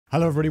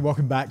Hello everybody,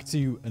 welcome back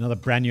to another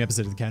brand new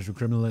episode of The Casual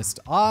Criminalist.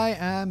 I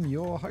am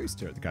your host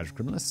here at The Casual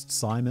Criminalist,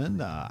 Simon.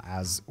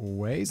 As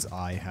always,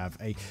 I have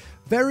a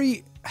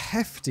very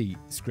hefty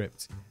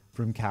script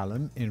from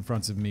Callum in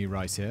front of me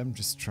right here. I'm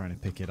just trying to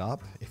pick it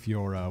up. If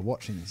you're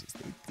watching this,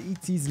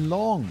 it is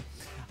long.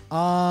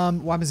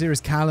 What happens here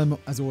is Callum,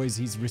 as always,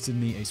 he's written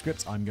me a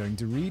script. I'm going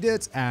to read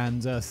it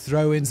and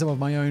throw in some of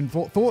my own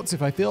thoughts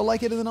if I feel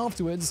like it. And then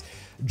afterwards,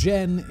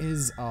 Jen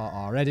is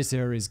our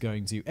editor, is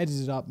going to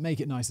edit it up, make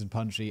it nice and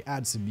punchy,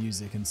 add some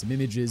music and some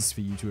images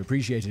for you to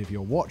appreciate it if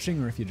you're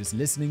watching or if you're just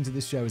listening to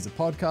this show as a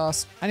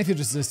podcast. And if you're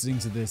just listening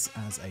to this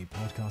as a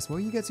podcast, well,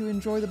 you get to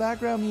enjoy the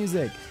background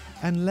music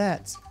and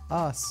let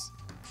us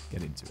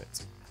get into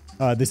it.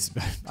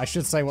 I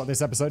should say what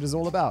this episode is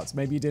all about.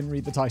 Maybe you didn't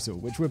read the title,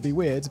 which would be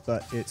weird,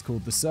 but it's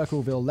called The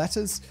Circleville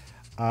Letters.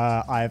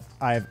 I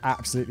have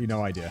absolutely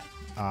no idea.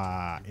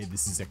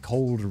 This is a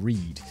cold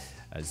read,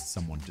 as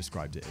someone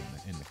described it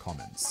in the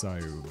comments. So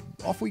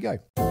off we go.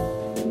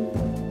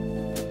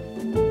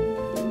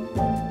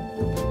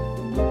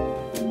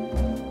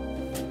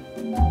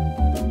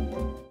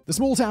 The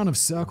small town of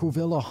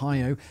Circleville,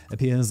 Ohio,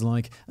 appears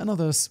like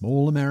another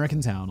small American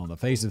town on the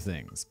face of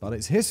things, but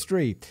its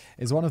history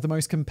is one of the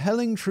most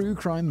compelling true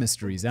crime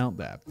mysteries out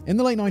there. In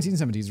the late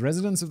 1970s,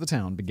 residents of the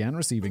town began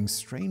receiving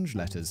strange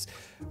letters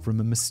from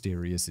a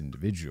mysterious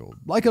individual,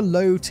 like a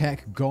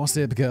low-tech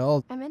gossip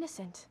girl. I'm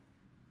innocent.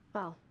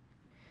 Well,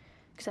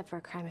 except for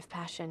a crime of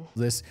passion.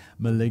 This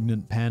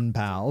malignant pen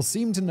pal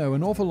seemed to know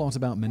an awful lot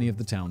about many of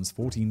the town's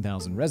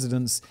 14,000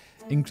 residents,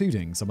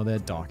 including some of their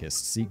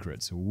darkest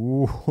secrets.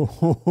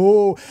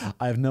 Ooh,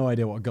 I have no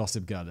idea what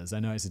Gossip Girl is.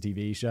 I know it's a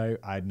TV show.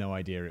 I had no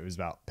idea it was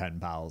about pen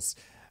pals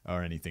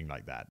or anything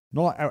like that.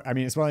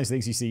 It's one of those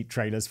things you see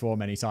trailers for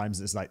many times.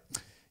 It's like,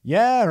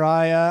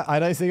 yeah, I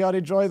don't think I'd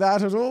enjoy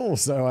that at all,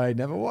 so I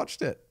never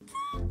watched it.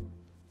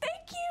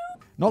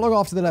 Not long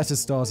after the letters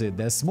started,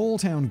 their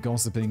small-town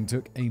gossiping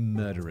took a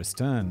murderous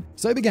turn.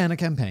 So began a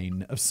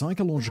campaign of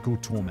psychological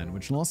torment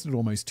which lasted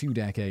almost 2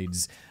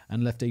 decades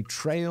and left a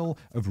trail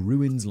of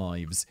ruined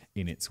lives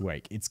in its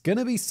wake. It's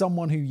gonna be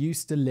someone who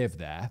used to live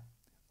there,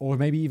 or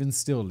maybe even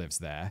still lives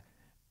there,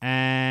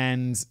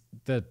 and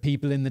the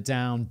people in the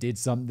town did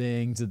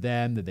something to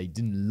them that they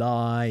didn't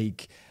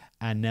like,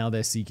 and now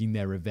they're seeking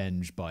their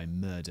revenge by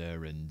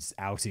murder and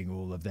outing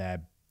all of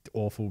their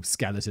awful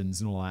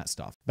skeletons and all that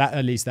stuff.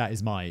 At least that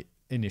is my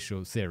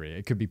initial theory.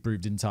 It could be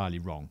proved entirely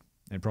wrong.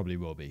 It probably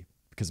will be,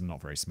 because I'm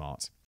not very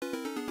smart.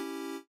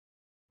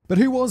 But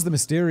who was the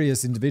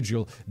mysterious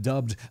individual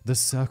dubbed the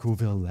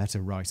Circleville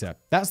letter writer?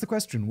 That's the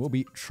question we'll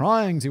be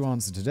trying to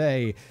answer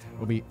today.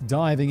 We'll be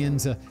diving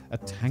into a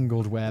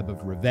tangled web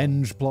of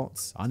revenge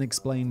plots,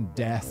 unexplained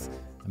death,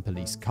 and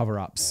police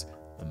cover-ups,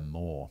 and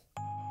more.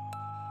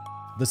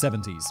 The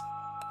 70s.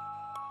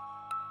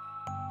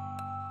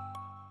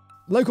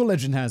 Local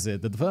legend has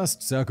it that the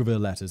first Circleville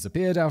letters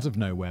appeared out of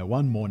nowhere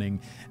one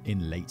morning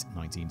in late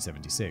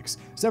 1976.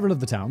 Several of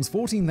the town's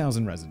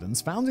 14,000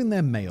 residents found in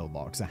their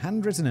mailbox a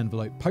handwritten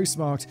envelope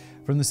postmarked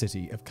from the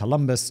city of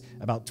Columbus,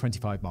 about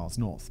 25 miles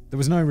north. There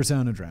was no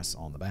return address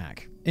on the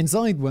back.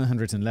 Inside were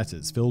handwritten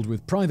letters filled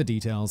with private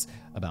details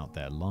about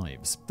their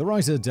lives. The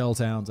writer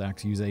dealt out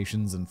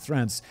accusations and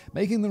threats,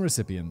 making the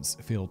recipients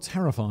feel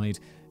terrified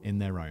in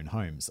their own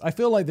homes. I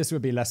feel like this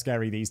would be less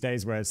scary these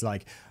days, where it's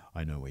like,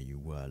 I know where you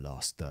were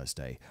last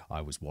Thursday. I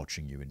was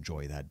watching you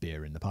enjoy that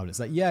beer in the pub. It's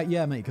like,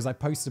 yeah, mate, because I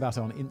posted about it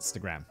on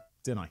Instagram,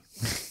 didn't I?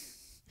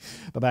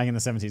 But back in the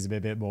 70s, it'd be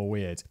a bit more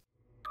weird.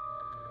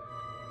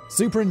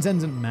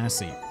 Superintendent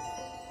Massey.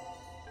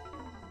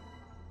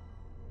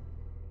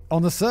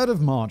 On the 3rd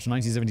of March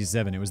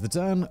 1977, it was the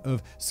turn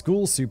of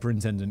school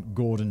superintendent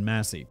Gordon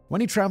Massey.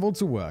 When he traveled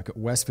to work at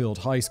Westfield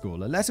High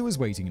School, a letter was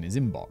waiting in his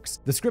inbox.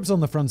 The script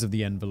on the front of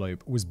the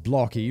envelope was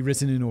blocky,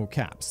 written in all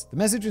caps. The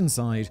message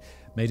inside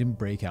made him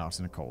break out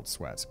in a cold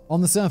sweat.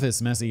 On the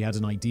surface, Massey had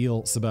an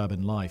ideal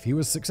suburban life. He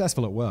was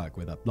successful at work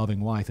with a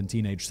loving wife and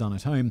teenage son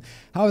at home.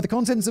 However, the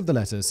contents of the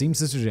letter seemed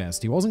to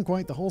suggest he wasn't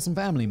quite the wholesome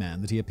family man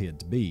that he appeared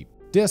to be.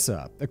 Dear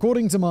Sir,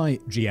 according to my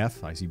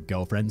GF, I assume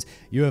girlfriend,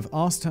 you have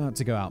asked her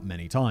to go out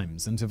many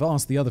times and have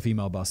asked the other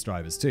female bus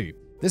drivers too.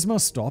 This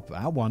must stop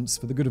at once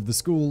for the good of the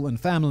school and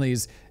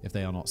families. If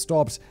they are not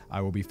stopped,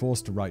 I will be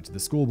forced to write to the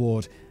school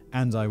board,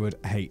 and I would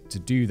hate to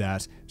do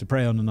that. To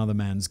prey on another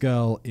man's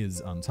girl is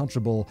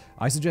untouchable.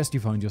 I suggest you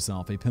find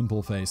yourself a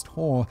pimple-faced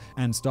whore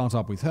and start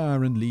up with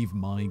her and leave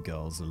my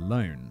girls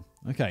alone.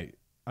 Okay,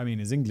 I mean,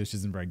 his English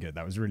isn't very good.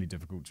 That was really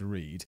difficult to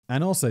read.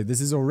 And also, this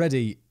is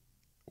already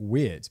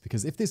weird,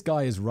 because if this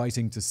guy is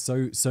writing to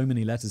so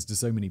many letters to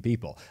so many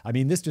people, I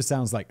mean, this just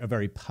sounds like a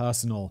very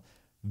personal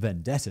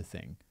vendetta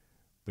thing.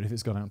 But if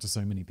it's gone out to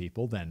so many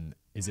people, then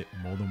Is it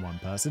more than one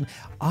person?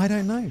 I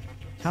don't know.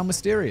 How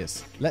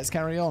mysterious. Let's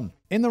carry on.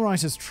 In the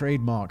writer's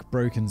trademark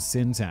broken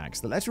syntax,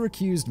 the letter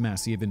accused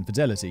Massey of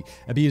infidelity,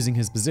 abusing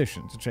his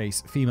position to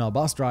chase female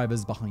bus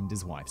drivers behind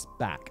his wife's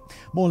back.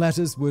 More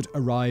letters would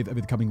arrive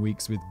over the coming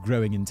weeks with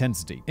growing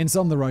intensity. In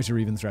some, the writer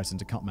even threatened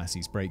to cut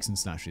Massey's brakes and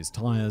slash his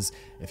tires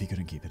if he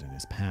couldn't keep it in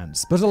his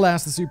pants. But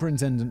alas, the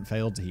superintendent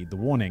failed to heed the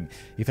warning.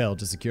 He failed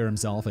to secure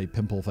himself a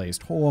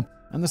pimple-faced whore,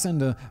 and the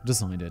sender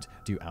decided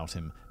to out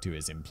him to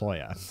his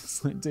employer.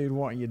 It's like, dude,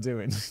 what are you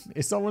doing?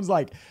 If someone's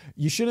like,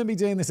 you shouldn't be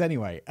doing this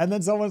anyway, and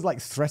then someone's like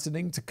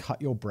threatening to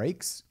cut your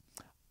brakes,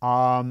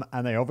 and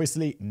they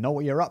obviously know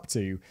what you're up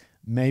to,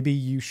 maybe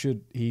you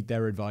should heed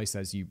their advice,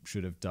 as you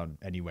should have done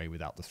anyway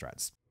without the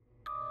threats.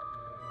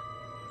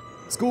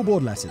 School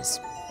board letters.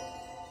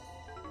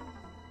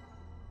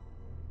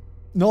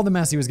 Not that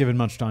Massey was given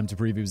much time to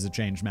prove he was a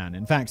changed man.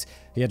 In fact,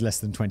 he had less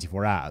than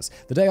 24 hours.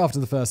 The day after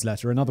the first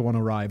letter, another one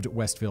arrived at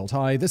Westfield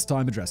High, this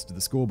time addressed to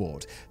the school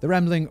board. The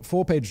rambling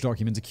 4-page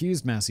document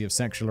accused Massey of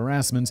sexual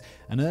harassment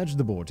and urged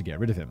the board to get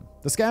rid of him.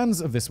 The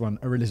scans of this one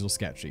are a little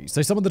sketchy,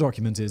 so some of the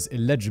document is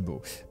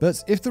illegible.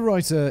 But if the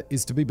writer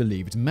is to be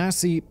believed,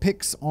 Massey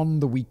picks on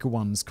the weaker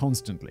ones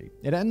constantly.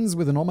 It ends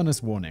with an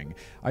ominous warning.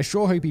 I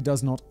sure hope he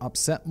does not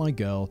upset my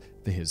girl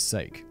for his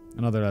sake.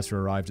 Another letter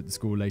arrived at the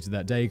school later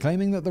that day,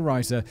 claiming that the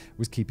writer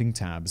was keeping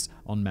tabs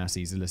on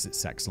Massey's illicit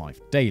sex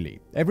life daily.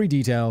 Every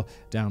detail,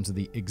 down to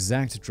the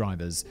exact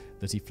drivers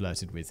that he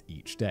flirted with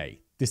each day.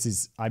 This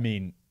is,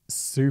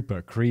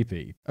 super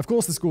creepy. Of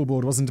course, the school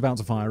board wasn't about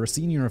to fire a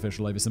senior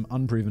official over some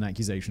unproven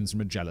accusations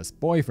from a jealous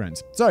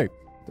boyfriend. So,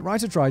 the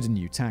writer tried a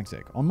new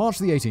tactic. On March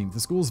the 18th, the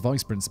school's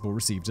vice principal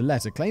received a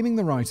letter claiming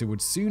the writer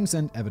would soon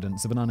send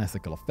evidence of an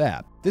unethical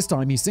affair. This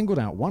time, he singled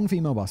out one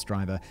female bus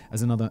driver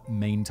as another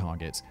main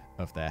target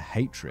of their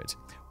hatred.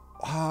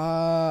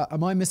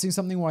 Am I missing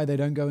something why they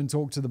don't go and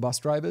talk to the bus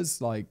drivers?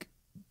 Like,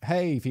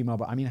 hey,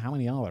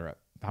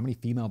 how many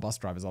female bus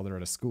drivers are there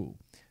at a school?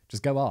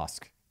 Just go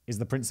ask. Is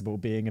the principal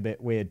being a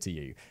bit weird to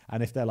you?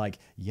 And if they're like,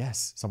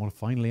 yes, someone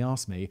finally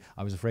asked me,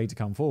 I was afraid to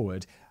come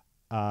forward,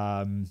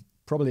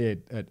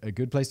 probably a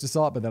good place to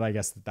start, but then I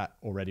guess that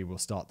already will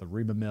start the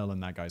rumor mill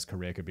and that guy's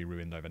career could be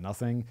ruined over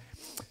nothing.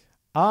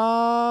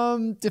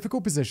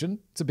 Difficult position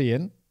to be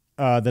in.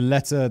 The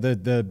letter,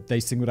 they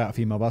singled out a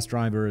female bus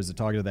driver as a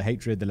target of their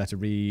hatred. The letter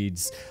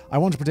reads, I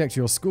want to protect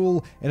your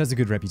school. It has a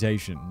good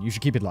reputation. You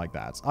should keep it like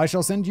that. I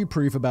shall send you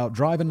proof about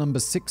driver number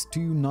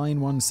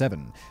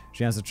 62917.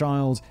 She has a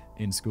child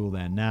in school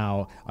there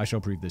now. I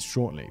shall prove this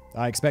shortly.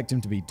 I expect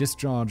him to be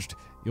discharged.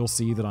 You'll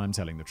see that I'm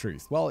telling the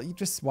truth. Well,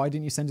 why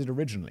didn't you send it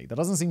originally? There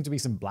doesn't seem to be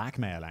some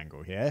blackmail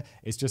angle here.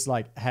 It's just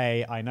like,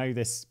 hey, I know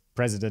this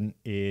president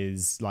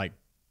is like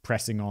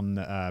pressing on,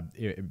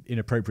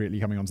 inappropriately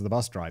coming onto the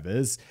bus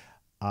drivers.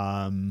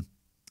 Why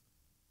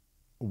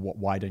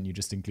don't you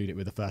just include it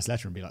with the first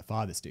letter and be like,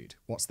 fire this dude?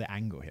 What's the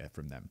angle here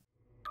from them?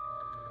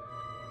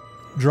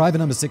 Driver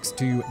number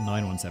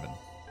 62917.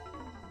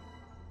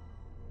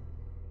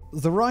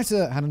 The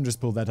writer hadn't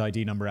just pulled that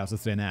ID number out of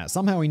thin air.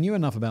 Somehow he knew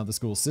enough about the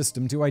school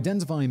system to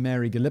identify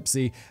Mary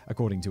Gillespie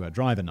according to her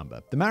driver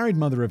number. The married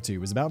mother of two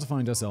was about to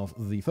find herself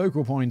the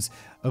focal point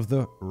of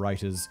the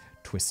writer's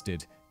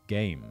twisted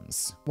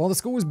games. While the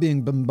school was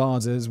being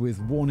bombarded with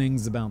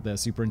warnings about their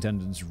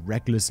superintendent's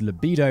reckless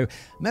libido,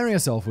 Mary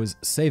herself was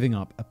saving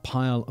up a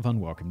pile of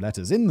unwelcome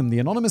letters. In them, the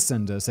anonymous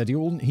sender said he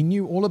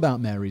knew all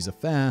about Mary's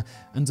affair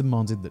and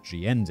demanded that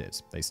she end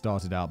it. They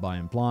started out by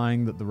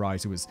implying that the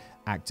writer was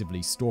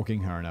actively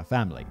stalking her and her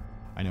family.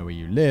 I know where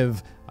you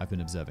live, I've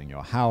been observing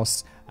your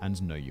house,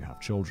 and know you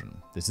have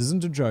children. This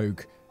isn't a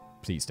joke,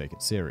 please take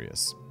it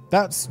serious.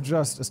 That's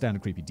just a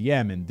standard creepy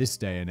DM in this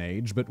day and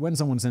age, but when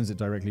someone sends it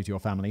directly to your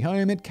family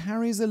home, it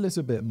carries a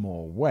little bit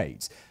more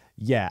weight.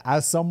 Yeah,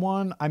 as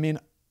someone, I don't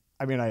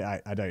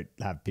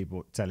have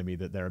people telling me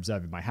that they're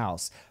observing my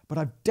house, but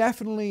I've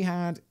definitely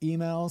had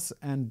emails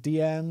and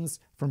DMs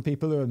from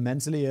people who are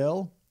mentally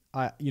ill,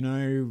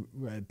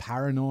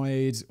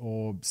 paranoid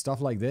or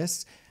stuff like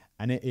this.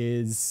 And it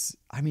is,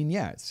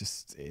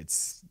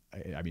 it's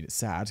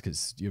sad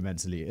because you're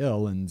mentally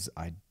ill and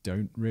I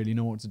don't really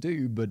know what to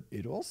do, but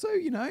it also,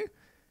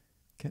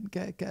 can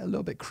get a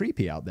little bit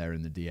creepy out there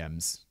in the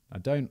DMs.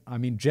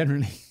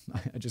 Generally,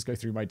 I just go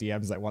through my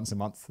DMs like once a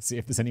month, see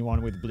if there's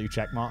anyone with a blue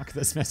check mark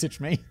that's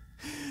messaged me.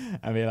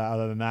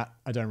 Other than that,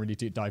 I don't really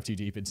dive too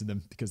deep into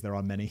them because there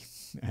are many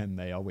and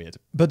they are weird.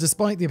 But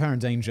despite the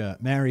apparent danger,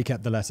 Mary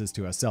kept the letters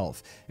to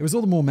herself. It was all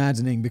the more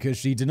maddening because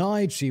she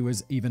denied she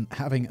was even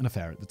having an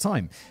affair at the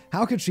time.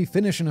 How could she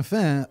finish an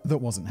affair that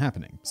wasn't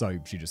happening? So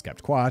she just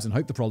kept quiet and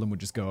hoped the problem would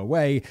just go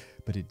away,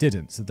 but it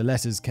didn't. So the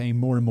letters came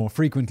more and more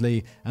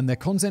frequently and their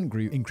content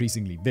grew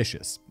increasingly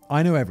vicious.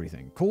 I know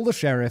everything. Call the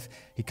sheriff.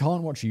 He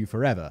can't watch you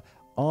forever.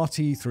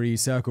 RT3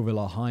 Circleville,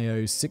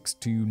 Ohio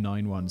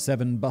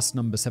 62917, bus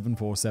number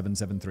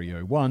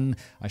 7477301.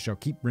 I shall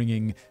keep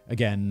ringing.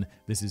 Again,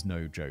 this is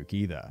no joke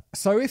either.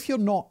 So if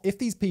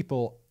these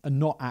people are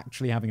not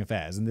actually having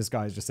affairs and this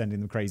guy is just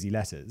sending them crazy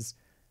letters,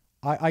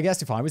 I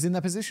guess if I was in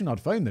that position,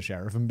 I'd phone the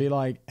sheriff and be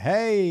like,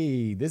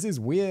 hey, this is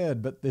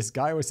weird, but this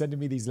guy was sending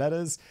me these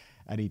letters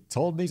and he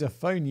told me to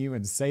phone you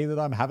and say that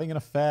I'm having an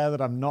affair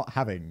that I'm not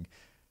having.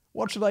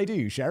 What should I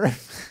do,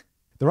 Sheriff?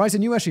 The writer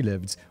knew where she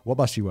lived, what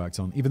bus she worked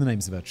on, even the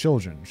names of her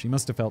children. She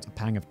must have felt a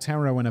pang of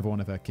terror whenever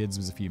one of her kids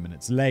was a few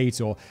minutes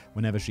late, or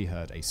whenever she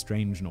heard a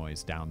strange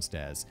noise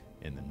downstairs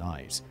in the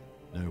night.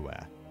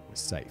 Nowhere was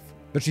safe.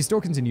 But she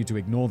still continued to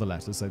ignore the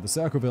letter, so the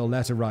Circleville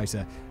letter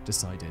writer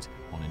decided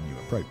on a new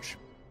approach.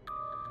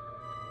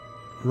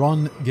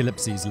 Ron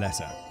Gillespie's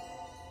letter.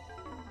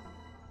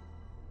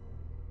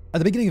 At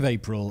the beginning of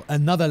April,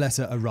 another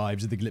letter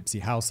arrived at the Gillespie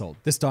household.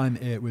 This time,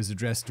 it was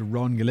addressed to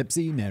Ron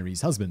Gillespie,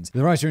 Mary's husband.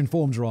 The writer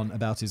informed Ron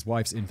about his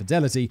wife's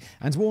infidelity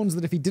and warns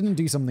that if he didn't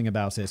do something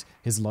about it,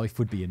 his life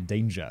would be in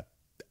danger.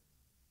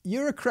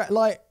 You're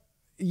a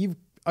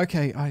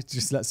Okay,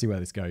 let's see where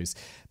this goes.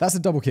 That's a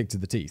double kick to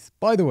the teeth.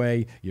 By the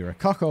way, you're a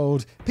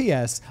cuckold.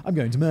 P.S. I'm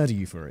going to murder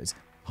you for it.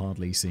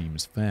 Hardly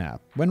seems fair.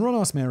 When Ron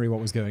asked Mary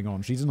what was going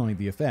on, she denied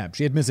the affair.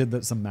 She admitted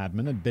that some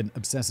madman had been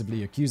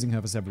obsessively accusing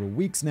her for several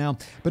weeks now,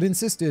 but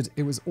insisted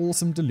it was all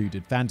some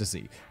deluded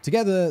fantasy.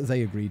 Together,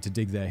 they agreed to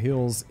dig their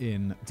heels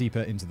in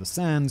deeper into the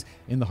sand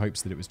in the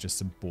hopes that it was just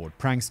some bored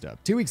prankster.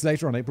 2 weeks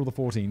later, on April the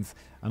 14th,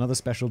 another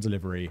special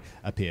delivery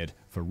appeared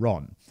for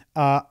Ron.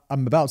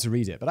 I'm about to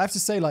read it, but I have to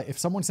say, if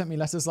someone sent me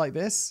letters like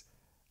this,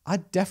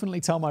 I'd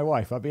definitely tell my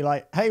wife. I'd be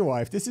like, hey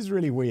wife, this is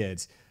really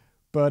weird.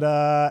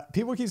 But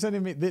people keep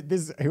sending me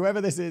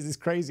whoever this is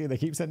crazy. They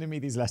keep sending me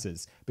these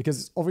letters because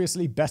it's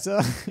obviously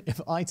better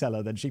if I tell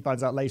her than she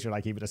finds out later and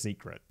I keep it a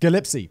secret.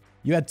 Gillespie,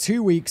 you had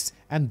 2 weeks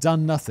and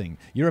done nothing.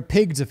 You're a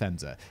pig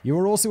defender. You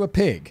are also a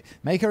pig.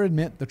 Make her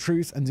admit the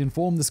truth and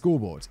inform the school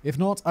board. If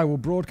not, I will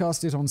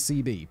broadcast it on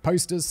CB.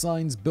 Posters,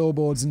 signs,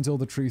 billboards until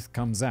the truth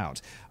comes out.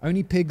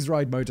 Only pigs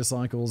ride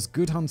motorcycles.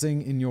 Good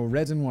hunting in your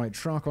red and white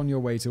truck on your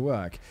way to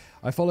work.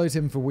 I followed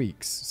him for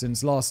weeks,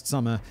 since last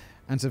summer,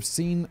 and have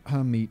seen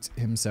her meet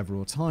him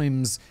several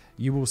times.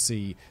 You will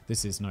see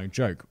this is no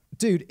joke.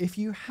 Dude, if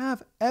you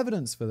have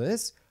evidence for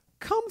this,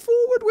 come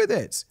forward with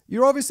it.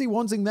 You're obviously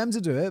wanting them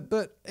to do it,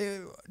 but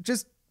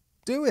just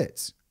do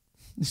it.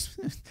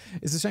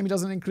 It's a shame he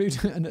doesn't include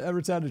a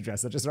return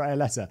address. I'll just write a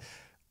letter.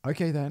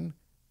 Okay then,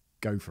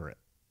 go for it.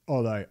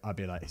 Although, I'd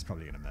be like, he's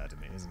probably going to murder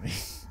me, isn't he?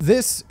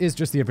 This is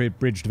just the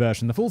abridged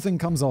version. The full thing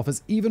comes off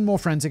as even more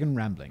frantic and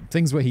rambling.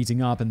 Things were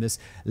heating up, and this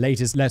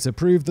latest letter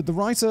proved that the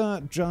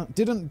writer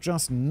didn't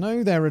just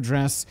know their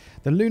address.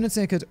 The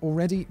lunatic had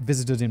already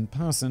visited in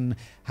person.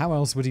 How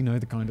else would he know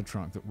the kind of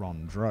truck that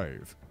Ron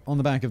drove? On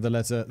the back of the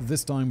letter,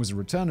 this time was a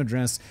return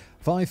address,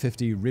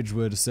 550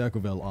 Ridgewood,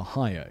 Circleville,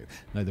 Ohio.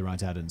 No, the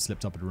writer hadn't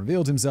slipped up and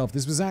revealed himself.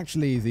 This was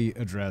actually the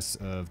address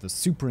of the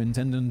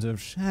superintendent of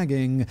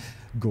shagging,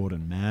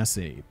 Gordon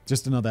Massey.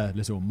 Just another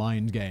little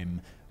mind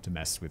game to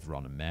mess with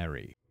Ron and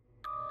Mary.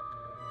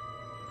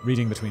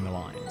 Reading between the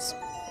lines.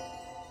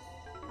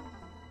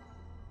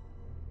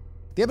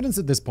 The evidence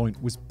at this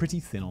point was pretty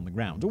thin on the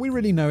ground. All we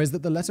really know is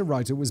that the letter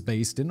writer was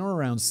based in or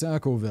around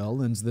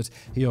Circleville and that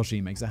he or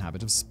she makes a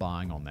habit of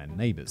spying on their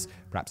neighbors.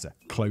 Perhaps a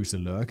closer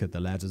look at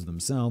the letters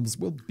themselves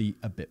will be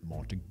a bit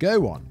more to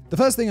go on. The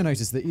first thing I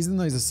noticed that even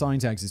though the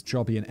syntax is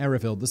choppy and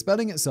error-filled, the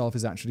spelling itself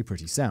is actually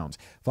pretty sound.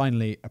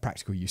 Finally, a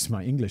practical use of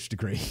my English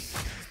degree.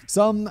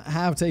 Some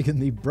have taken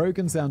the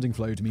broken-sounding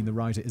flow to mean the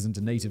writer isn't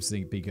a native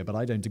speaker, but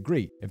I don't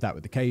agree. If that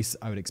were the case,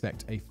 I would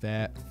expect a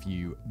fair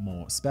few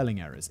more spelling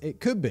errors. It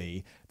could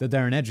be that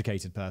they're an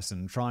educated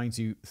person trying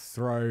to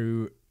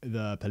throw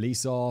the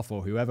police off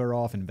or whoever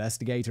off,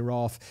 investigator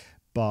off,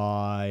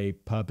 by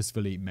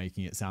purposefully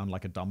making it sound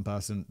like a dumb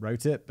person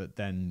wrote it. But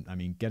then,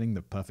 getting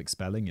the perfect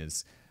spelling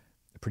is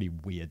a pretty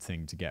weird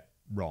thing to get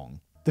wrong.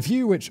 The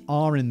few which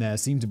are in there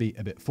seem to be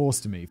a bit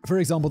forced to me. For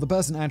example, the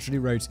person actually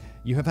wrote,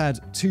 "You have had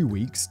 2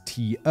 weeks,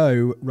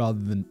 T-O, rather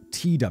than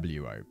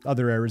T-W-O.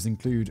 Other errors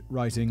include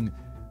writing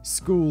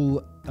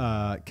school,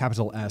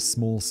 capital S,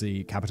 small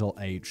c, capital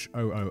H,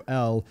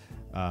 O-O-L,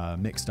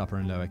 mixed upper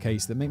and lower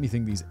case, that make me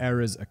think these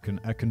errors are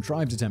a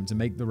contrived attempt to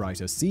make the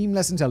writer seem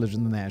less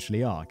intelligent than they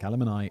actually are.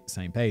 Callum and I,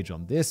 same page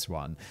on this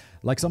one,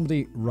 like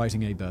somebody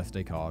writing a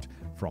birthday card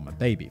from a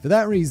baby. For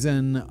that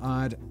reason,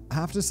 I'd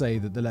have to say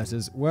that the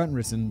letters weren't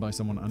written by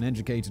someone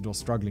uneducated or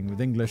struggling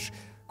with English.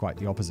 Quite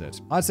the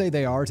opposite. I'd say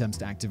they are attempts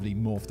to actively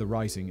morph the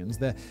writing, and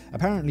their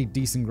apparently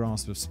decent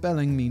grasp of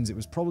spelling means it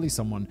was probably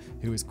someone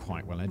who is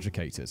quite well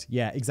educated."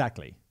 Yeah,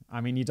 exactly.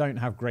 You don't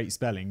have great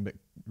spelling, but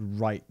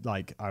write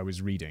like I was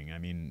reading.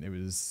 It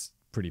was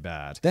pretty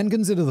bad. Then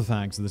consider the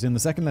fact that in the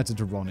second letter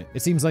to Ron,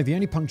 it seems like the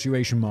only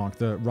punctuation mark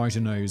the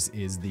writer knows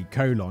is the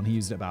colon. He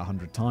used it about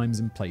 100 times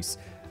in place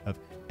of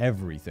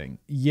everything.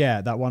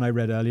 Yeah, that one I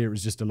read earlier, it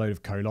was just a load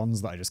of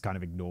colons that I just kind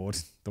of ignored.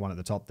 The one at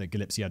the top, that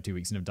Gillespie had 2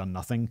 weeks and have done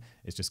nothing.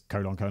 It's just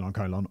colon, colon,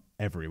 colon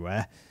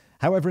everywhere.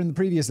 However, in the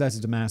previous letter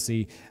to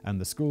Massey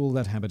and the school,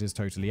 that habit is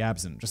totally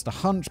absent. Just a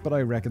hunch, but I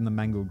reckon the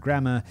mangled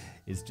grammar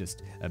is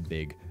just a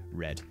big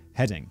red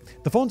Heading.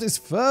 The font is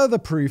further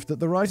proof that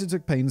the writer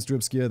took pains to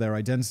obscure their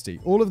identity.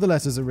 All of the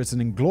letters are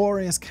written in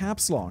glorious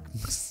caps lock.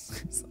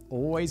 It's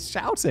always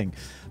shouting.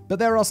 But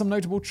there are some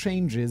notable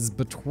changes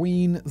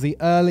between the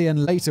early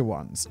and later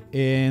ones.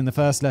 In the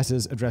first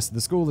letters addressed to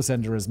the school, the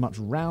sender has much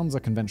rounds or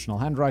conventional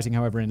handwriting.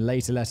 However, in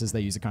later letters,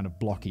 they use a kind of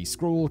blocky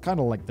scrawl, kind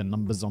of like the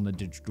numbers on a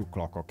digital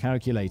clock or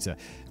calculator.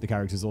 The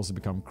characters also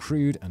become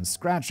crude and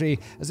scratchy,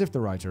 as if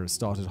the writer has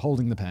started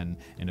holding the pen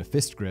in a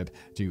fist grip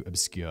to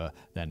obscure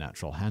their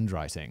natural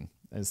handwriting.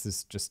 As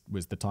this just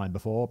was the time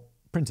before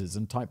printers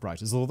and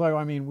typewriters. Although,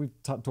 I mean,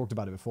 we've talked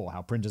about it before,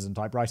 how printers and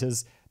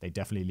typewriters, they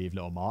definitely leave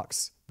little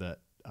marks that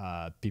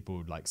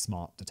people like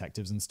smart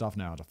detectives and stuff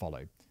know how to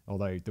follow.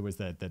 Although there was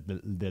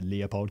the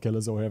Leopold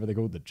killers, or whatever they're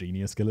called, the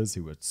genius killers,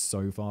 who were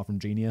so far from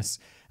genius.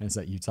 And it's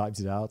like you typed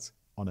it out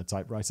on a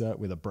typewriter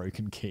with a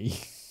broken key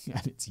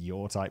and it's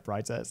your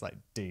typewriter. It's like,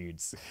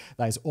 dudes,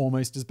 that is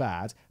almost as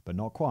bad, but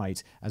not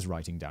quite, as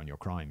writing down your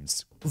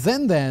crimes.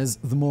 Then there's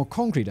the more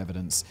concrete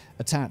evidence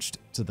attached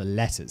to the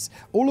letters.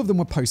 All of them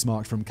were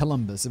postmarked from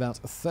Columbus, about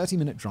a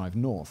 30-minute drive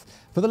north.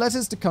 For the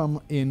letters to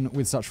come in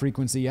with such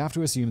frequency, you have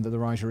to assume that the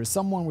writer is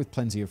someone with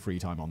plenty of free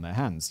time on their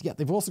hands. Yet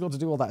they've also got to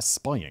do all that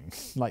spying.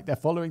 Like, they're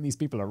following these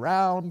people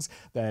around,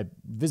 they're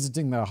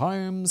visiting their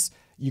homes.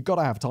 You've got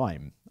to have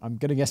time. I'm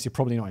going to guess you're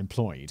probably not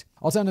employed.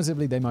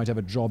 Alternatively, they might have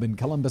a job in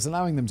Columbus,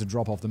 allowing them to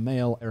drop off the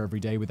mail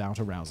every day without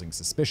arousing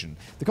suspicion.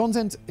 The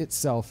content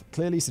itself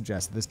clearly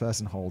suggests that this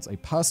person holds a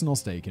personal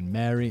stake in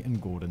Mary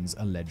and Gordon's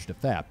alleged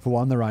affair. For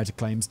one, the writer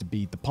claims to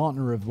be the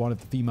partner of one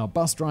of the female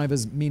bus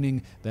drivers,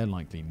 meaning they're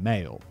likely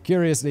male.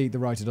 Curiously, the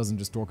writer doesn't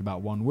just talk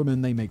about one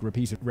woman, they make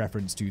repeated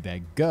reference to their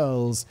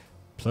girls,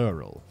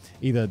 plural.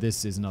 Either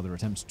this is another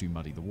attempt to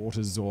muddy the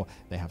waters, or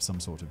they have some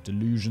sort of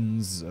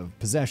delusions of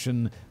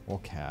possession or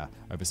care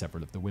over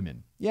several of the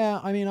women.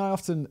 Yeah, I mean, I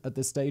often, at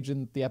this stage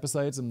in the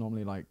episodes, I'm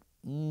normally like,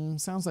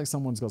 sounds like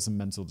someone's got some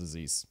mental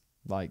disease.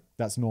 Like,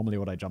 that's normally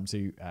what I jump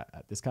to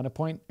at this kind of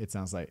point. It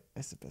sounds like,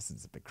 this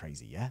is a bit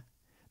crazy, yeah?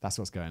 That's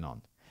what's going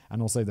on.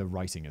 And also the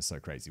writing is so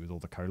crazy with all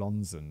the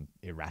colons and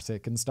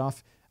erratic and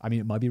stuff. I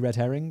mean, it might be red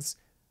herrings,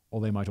 or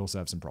they might also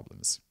have some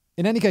problems.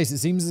 In any case, it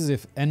seems as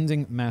if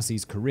ending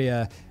Massey's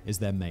career is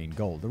their main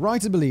goal. The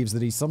writer believes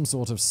that he's some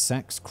sort of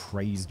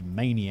sex-crazed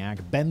maniac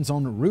bent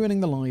on ruining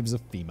the lives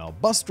of female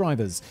bus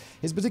drivers.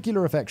 His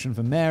particular affection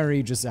for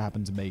Mary just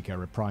happened to make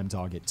her a prime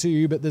target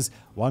too, but there's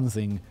one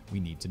thing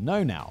we need to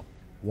know now.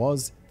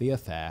 Was the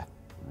affair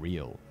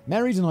real?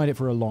 Mary denied it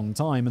for a long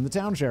time, and the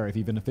town sheriff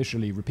even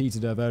officially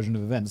repeated her version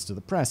of events to the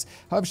press.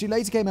 However, she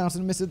later came out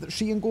and admitted that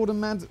she and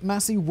Gordon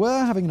Massey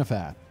were having an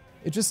affair.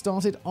 It just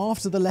started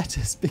after the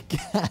letters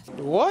began.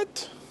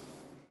 What?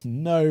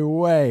 No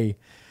way.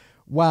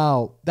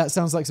 Wow, that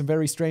sounds like some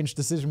very strange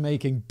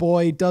decision-making.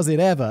 Boy, does it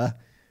ever.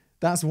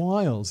 That's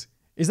wild.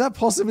 Is that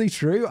possibly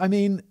true? I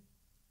mean,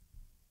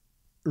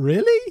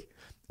 really?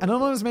 An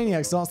anonymous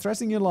maniac starts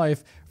threatening your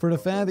life for an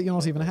affair that you're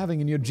not even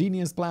having, and your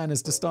genius plan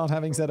is to start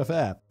having said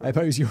affair. I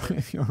suppose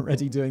if you're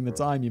already doing the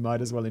time, you might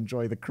as well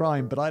enjoy the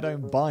crime, but I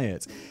don't buy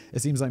it.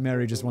 It seems like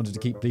Mary just wanted to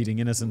keep pleading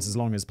innocence as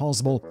long as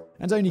possible,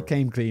 and only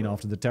came clean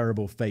after the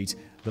terrible fate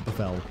that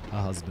befell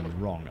her husband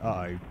wrong.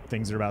 Uh-oh,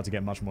 things are about to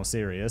get much more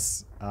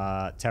serious.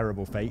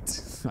 Terrible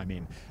fate. I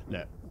mean,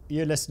 look,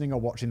 you're listening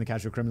or watching The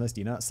Casual Criminalist,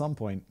 you know at some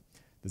point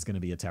there's going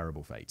to be a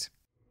terrible fate.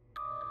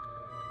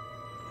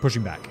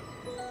 Pushing back.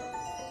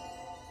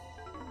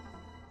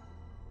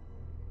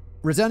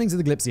 Returning to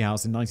the Glipsy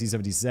house in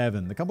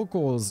 1977, the couple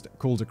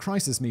called a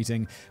crisis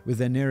meeting with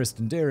their nearest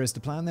and dearest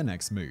to plan their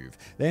next move.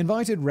 They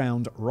invited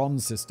round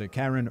Ron's sister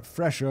Karen,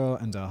 Fresher,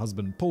 and her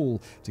husband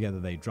Paul. Together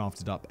they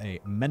drafted up a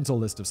mental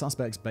list of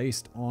suspects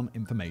based on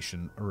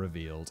information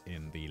revealed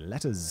in the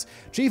letters.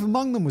 Chief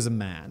among them was a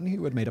man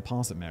who had made a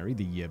pass at Mary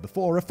the year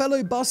before, a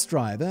fellow bus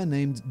driver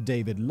named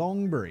David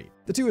Longbury.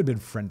 The two had been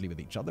friendly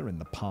with each other in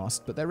the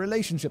past, but their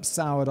relationship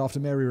soured after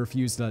Mary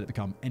refused to let it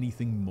become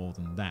anything more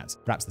than that.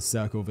 Perhaps the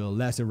Circleville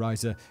Letter writer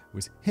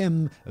was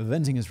him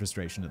venting his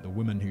frustration at the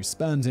woman who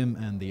spurned him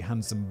and the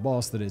handsome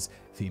boss that his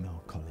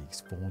female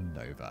colleagues fawned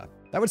over.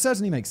 That would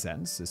certainly make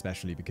sense,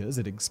 especially because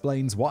it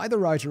explains why the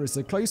writer is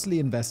so closely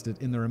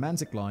invested in the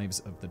romantic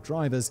lives of the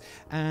drivers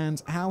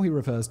and how he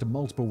refers to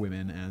multiple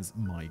women as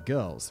my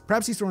girls.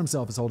 Perhaps he saw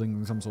himself as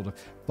holding some sort of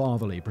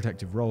fatherly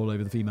protective role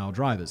over the female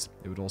drivers.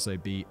 It would also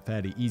be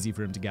fairly easy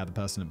for him to gather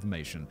personal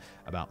information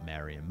about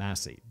Mary and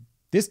Massey.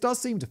 This does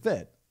seem to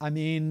fit. I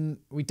mean,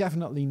 we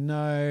definitely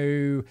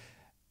know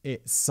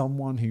it's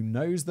someone who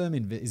knows them,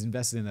 is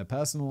invested in their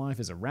personal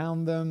life, is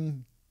around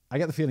them. I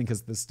get the feeling,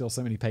 because there's still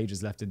so many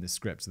pages left in this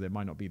script, so there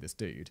might not be this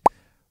dude.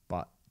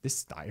 But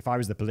this, if I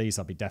was the police,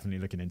 I'd be definitely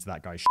looking into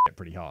that guy's shit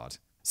pretty hard.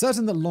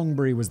 Certain that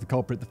Longbury was the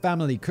culprit, the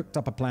family cooked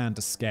up a plan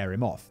to scare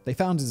him off. They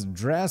found his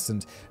address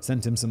and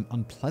sent him some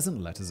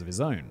unpleasant letters of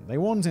his own. They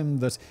warned him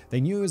that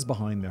they knew he was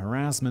behind the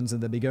harassment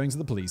and they'd be going to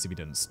the police if he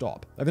didn't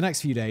stop. Over the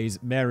next few days,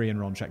 Mary and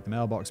Ron checked the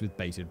mailbox with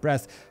bated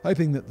breath,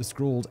 hoping that the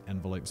scrawled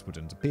envelopes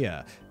wouldn't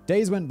appear.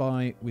 Days went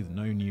by with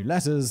no new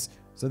letters,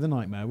 so the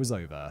nightmare was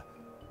over.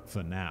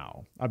 For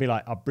now.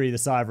 I'll breathe a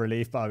sigh of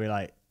relief, but I'll be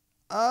like,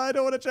 I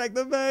don't want to check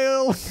the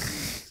mail.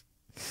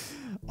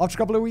 After a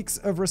couple of weeks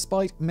of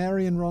respite,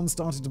 Mary and Ron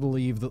started to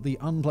believe that the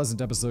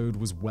unpleasant episode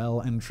was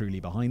well and truly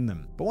behind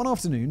them. But one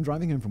afternoon,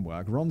 driving home from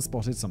work, Ron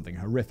spotted something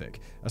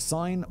horrific. A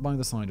sign by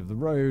the side of the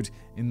road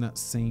in that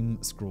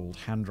same scrawled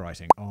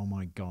handwriting. Oh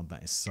my god,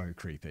 that is so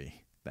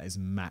creepy. That is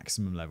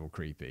maximum level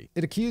creepy.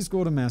 It accused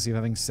Gordon Massey of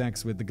having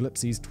sex with the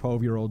Glipsy's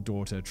 12-year-old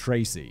daughter,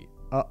 Tracy.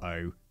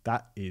 Uh-oh,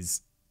 that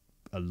is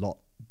a lot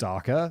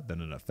darker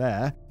than an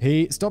affair.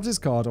 He stopped his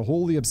car to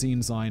haul the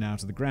obscene sign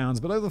out of the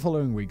grounds, but over the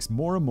following weeks,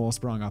 more and more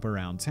sprung up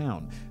around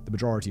town, the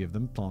majority of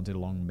them planted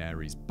along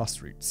Mary's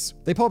bus routes.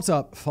 They popped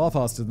up far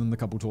faster than the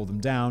couple tore them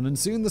down, and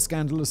soon the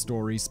scandalous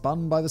story,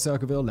 spun by the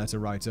Circleville letter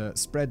writer,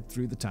 spread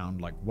through the town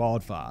like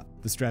wildfire.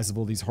 The stress of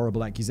all these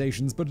horrible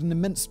accusations put an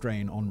immense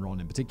strain on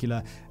Ron in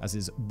particular. As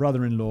his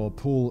brother-in-law,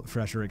 Paul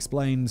Fresher,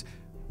 explained,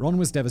 Ron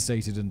was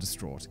devastated and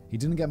distraught. He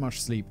didn't get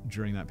much sleep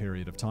during that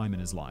period of time in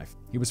his life.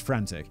 He was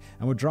frantic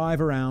and would drive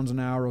around an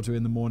hour or two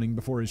in the morning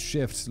before his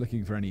shift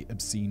looking for any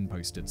obscene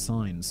posted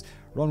signs.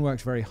 Ron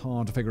worked very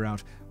hard to figure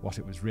out what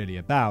it was really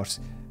about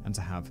and to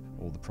have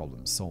all the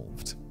problems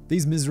solved.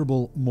 These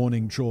miserable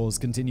morning chores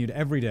continued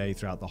every day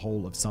throughout the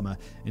whole of summer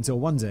until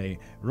one day,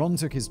 Ron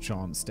took his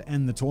chance to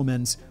end the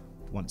torment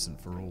once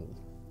and for all.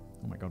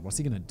 Oh my god, what's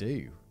he gonna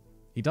do?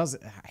 He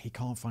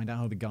can't find out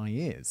who the guy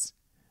is.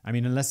 I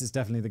mean, unless it's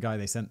definitely the guy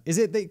they sent.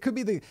 It could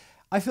be the...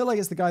 I feel like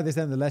it's the guy they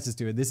sent the letters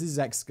to, and this is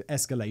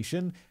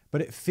escalation,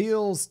 but it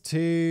feels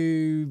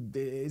too...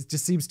 It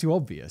just seems too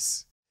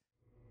obvious.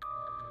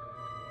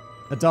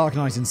 A dark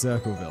night in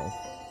Circleville.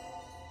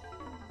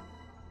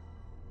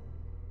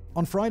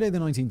 On Friday the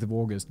 19th of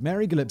August,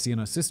 Mary Gillespie and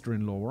her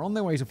sister-in-law were on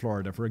their way to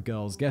Florida for a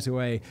girls'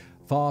 getaway,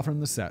 far from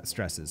the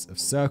stresses of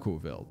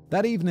Circleville.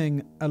 That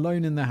evening,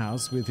 alone in the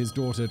house with his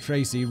daughter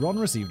Tracy, Ron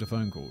received a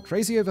phone call.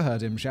 Tracy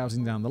overheard him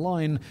shouting down the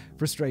line,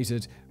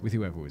 frustrated with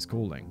whoever was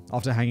calling.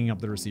 After hanging up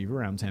the receiver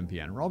around 10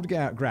 p.m., Rob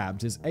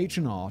grabbed his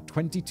H&R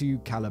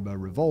 .22 caliber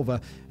revolver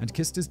and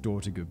kissed his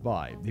daughter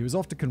goodbye. He was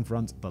off to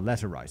confront the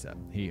letter writer.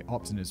 He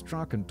hopped in his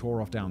truck and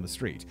tore off down the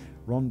street.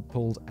 Ron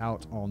pulled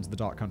out onto the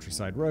dark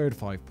countryside road,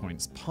 5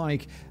 Points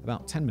Pike,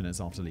 about 10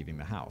 minutes after leaving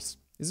the house.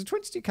 Is a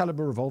 .22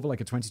 caliber revolver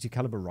like a .22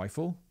 caliber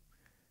rifle?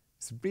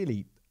 It's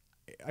really...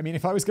 I mean,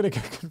 if I was going to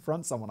go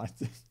confront someone,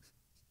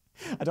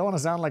 I don't want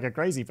to sound like a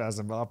crazy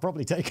person, but I'll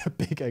probably take a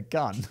bigger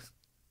gun.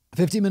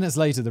 50 minutes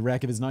later, the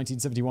wreck of his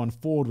 1971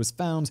 Ford was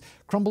found,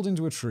 crumpled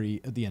into a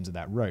tree at the end of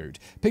that road.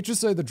 Picture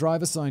so the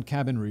driver's side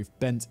cabin roof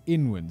bent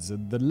inwards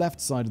and the left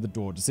side of the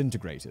door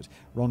disintegrated.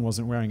 Ron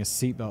wasn't wearing a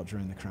seatbelt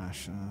during the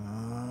crash.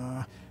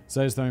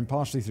 So he was thrown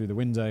partially through the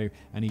window,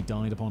 and he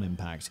died upon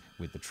impact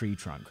with the tree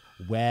trunk.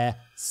 Wear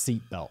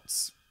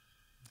seatbelts.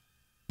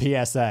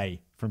 PSA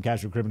from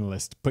Casual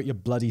Criminalist, put your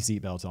bloody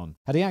seatbelt on.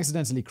 Had he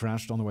accidentally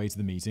crashed on the way to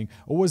the meeting,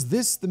 or was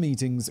this the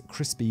meeting's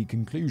crispy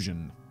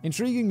conclusion?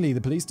 Intriguingly,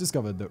 the police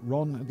discovered that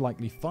Ron had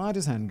likely fired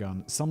his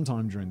handgun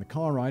sometime during the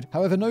car ride.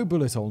 However, no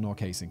bullet hole nor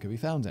casing could be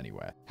found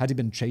anywhere. Had he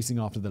been chasing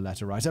after the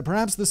letter writer?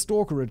 Perhaps the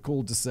stalker had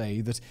called to say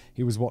that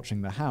he was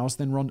watching the house,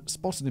 then Ron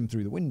spotted him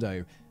through the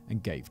window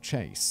and gave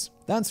chase.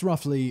 That's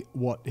roughly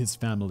what his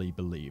family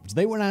believed.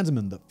 They were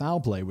adamant that foul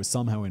play was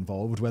somehow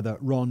involved, whether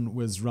Ron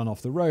was run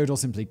off the road or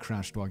simply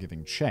crashed while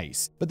giving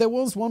chase. But there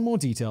was one more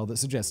detail that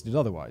suggested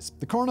otherwise.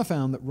 The coroner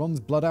found that Ron's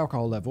blood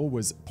alcohol level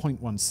was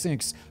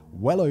 0.16,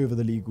 well over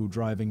the legal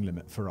driving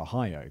limit for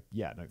Ohio.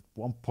 Yeah, no,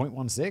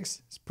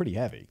 1.16? It's pretty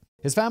heavy.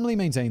 His family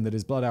maintained that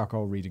his blood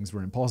alcohol readings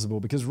were impossible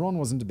because Ron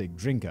wasn't a big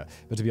drinker.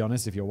 But to be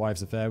honest, if your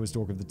wife's affair was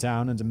talk of the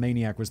town and a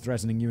maniac was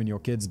threatening you and your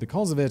kids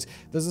because of it,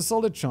 there's a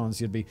solid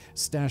chance you'd be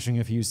stashing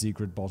a few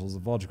secret bottles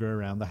of vodka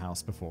around the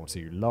house before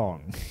too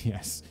long.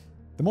 Yes.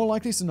 The more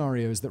likely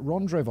scenario is that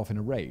Ron drove off in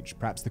a rage.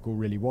 Perhaps the call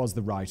really was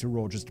the writer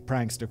or just a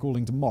prankster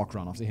calling to mock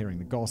Ron after hearing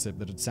the gossip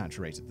that had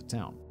saturated the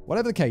town.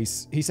 Whatever the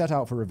case, he set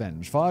out for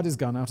revenge, fired his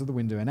gun out of the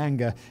window in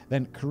anger,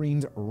 then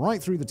careened right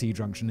through the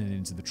T-junction and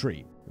into the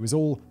tree. It was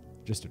all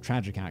just a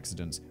tragic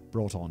accident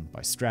brought on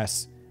by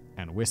stress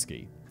and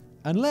whiskey.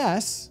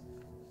 Unless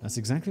that's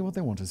exactly what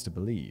they want us to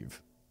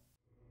believe.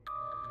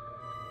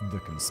 The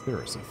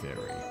conspiracy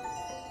theory.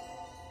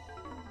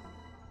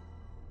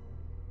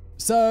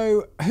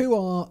 So, who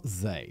are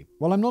they?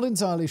 Well, I'm not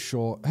entirely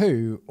sure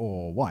who,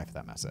 or why for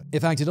that matter. In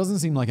fact, it doesn't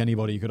seem like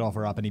anybody could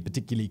offer up any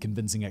particularly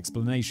convincing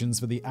explanations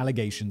for the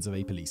allegations of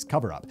a police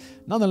cover-up.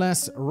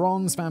 Nonetheless,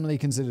 Ron's family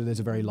considered it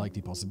a very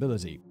likely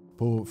possibility.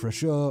 Paul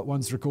Fresher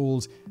once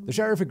recalled, "The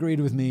sheriff agreed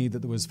with me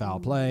that there was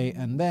foul play,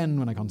 and then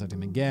when I contacted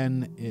him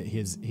again,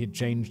 he'd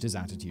changed his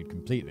attitude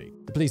completely."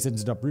 The police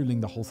ended up ruling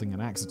the whole thing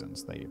an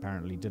accident. They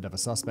apparently did have a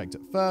suspect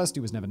at first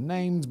who was never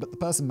named, but the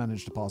person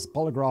managed to pass a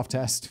polygraph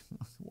test.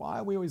 Why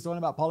are we always talking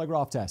about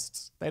polygraph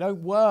tests? They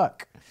don't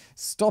work.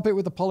 Stop it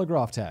with the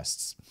polygraph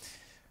tests.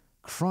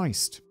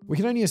 Christ. We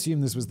can only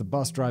assume this was the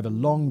bus driver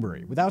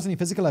Longbury. Without any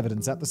physical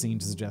evidence at the scene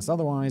to suggest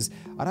otherwise,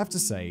 I'd have to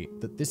say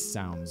that this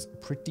sounds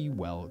pretty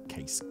well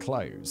case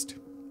closed.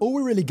 All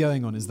we're really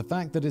going on is the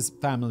fact that his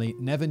family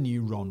never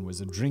knew Ron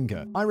was a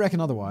drinker. I reckon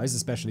otherwise,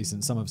 especially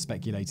since some have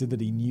speculated that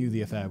he knew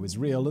the affair was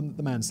real and that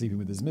the man sleeping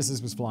with his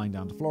missus was flying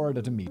down to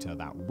Florida to meet her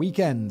that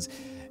weekend.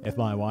 If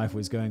my wife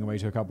was going away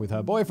to hook up with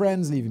her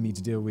boyfriends, leaving me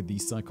to deal with the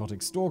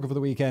psychotic stalker for the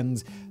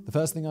weekend, the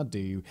first thing I'd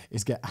do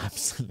is get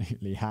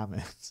absolutely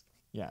hammered.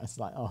 Yeah, it's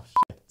like, oh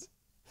shit.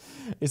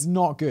 It's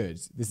not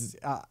good. This is...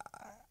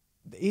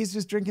 he's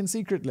just drinking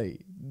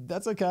secretly.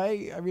 That's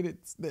okay. I mean,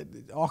 it's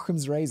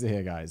Occam's razor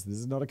here, guys. This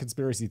is not a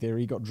conspiracy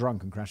theory. He got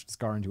drunk and crashed his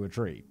car into a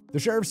tree. The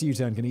sheriff's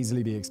U-turn can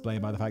easily be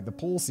explained by the fact that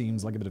Paul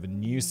seems like a bit of a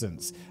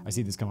nuisance. I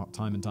see this come up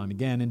time and time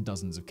again in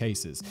dozens of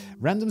cases.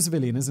 Random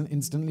civilian is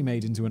instantly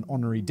made into an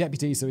honorary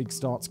deputy, so he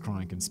starts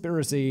crying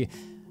conspiracy.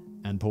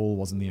 And Paul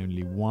wasn't the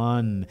only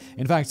one.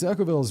 In fact,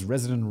 Circleville's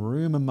resident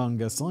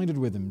rumor-monger sided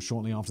with him.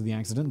 Shortly after the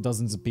accident,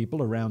 dozens of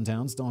people around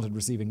town started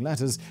receiving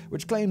letters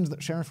which claimed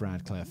that Sheriff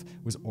Radcliffe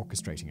was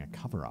orchestrating a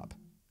cover-up.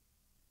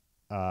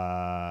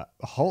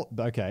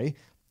 Okay.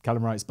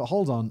 Callum writes, but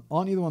hold on,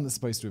 aren't you the one that's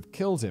supposed to have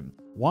killed him?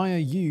 Why are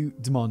you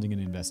demanding an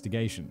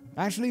investigation?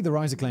 Actually, the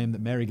writer claimed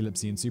that Mary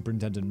Gillespie and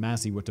Superintendent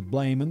Massey were to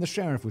blame and the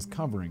sheriff was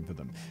covering for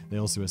them. They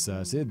also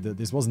asserted that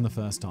this wasn't the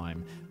first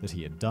time that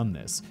he had done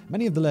this.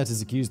 Many of the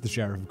letters accused the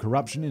sheriff of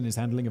corruption in his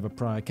handling of a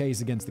prior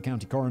case against the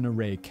county coroner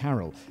Ray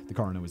Carroll. The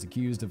coroner was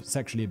accused of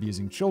sexually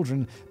abusing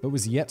children, but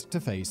was yet to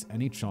face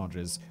any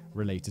charges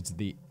related to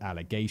the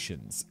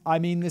allegations. I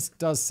mean, this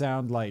does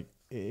sound like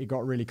it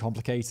got really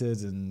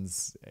complicated and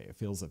it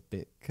feels a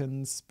bit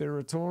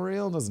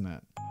conspiratorial, doesn't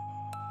it?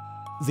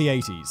 The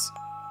 80s.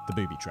 The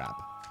booby trap.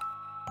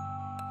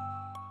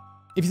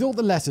 If you thought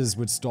the letters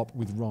would stop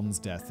with Ron's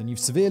death, then you've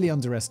severely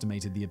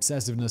underestimated the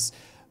obsessiveness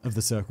of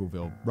the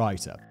Circleville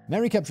writer.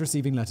 Mary kept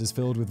receiving letters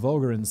filled with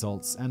vulgar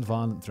insults and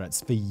violent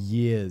threats for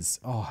years.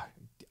 Oh,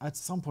 at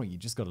some point you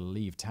just got to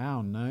leave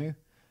town, no?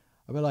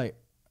 I'd be like,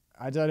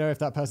 I don't know if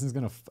that person's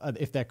going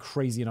to, if they're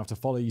crazy enough to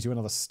follow you to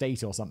another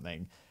state or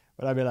something.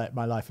 But I'd be like,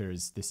 my life here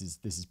is, this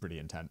is pretty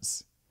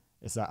intense.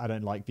 It's that I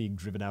don't like being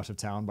driven out of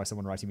town by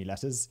someone writing me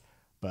letters.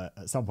 But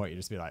at some point you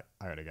just be like,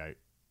 I gotta go.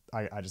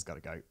 I just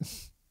gotta go.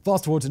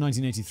 Fast forward to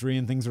 1983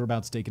 and things are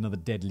about to take another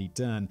deadly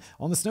turn.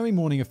 On the snowy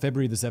morning of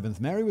February the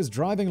 7th, Mary was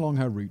driving along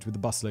her route with a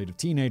busload of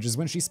teenagers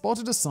when she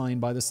spotted a sign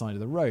by the side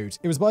of the road.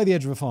 It was by the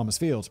edge of a farmer's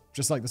field.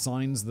 Just like the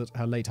signs that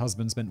her late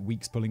husband spent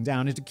weeks pulling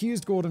down, it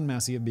accused Gordon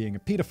Massey of being a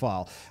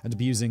pedophile and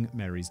abusing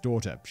Mary's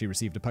daughter. She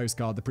received a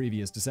postcard the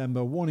previous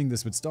December warning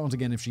this would start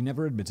again if she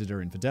never admitted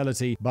her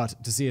infidelity,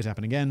 but to see it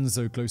happen again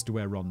so close to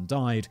where Ron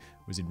died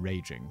was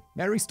enraging.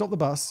 Mary stopped the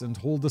bus and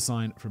hauled the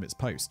sign from its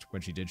post.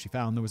 When she did, she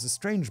found there was a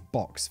strange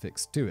box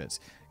fixed to it,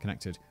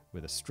 connected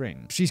with a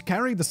string. She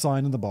carried the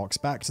sign and the box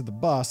back to the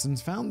bus and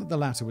found that the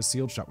latter was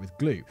sealed shut with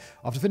glue.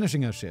 After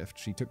finishing her shift,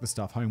 she took the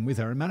stuff home with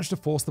her and managed to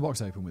force the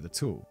box open with a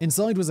tool.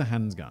 Inside was a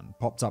handgun,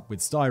 popped up with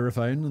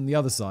styrofoam, and the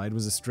other side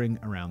was a string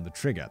around the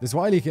trigger. This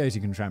wily coyote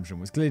contraption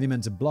was clearly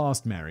meant to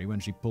blast Mary when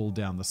she pulled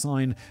down the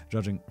sign.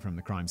 Judging from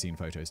the crime scene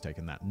photos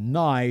taken that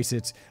night,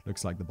 it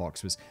looks like the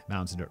box was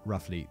mounted at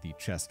roughly the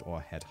chest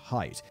or head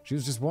height. She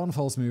was just one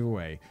false move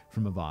away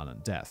from a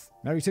violent death.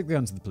 Mary took the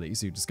gun to the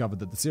police, who discovered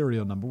that the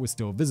serial number was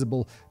still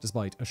visible,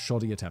 despite a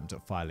shoddy attempt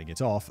at filing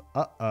it off.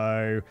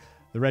 Uh-oh.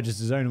 The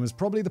registered owner was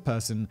probably the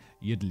person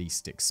you'd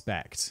least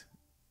expect.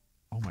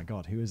 Oh my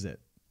god, who is it?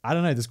 I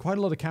don't know, there's quite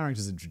a lot of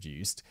characters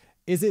introduced.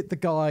 Is it the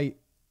guy...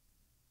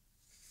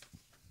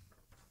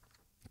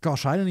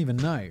 Gosh, I don't even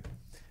know.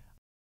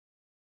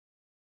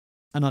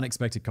 An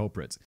unexpected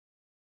culprit.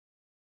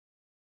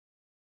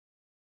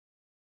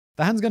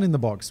 The handgun in the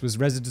box was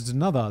registered to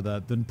none other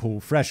than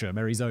Paul Fresher,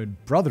 Mary's own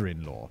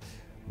brother-in-law.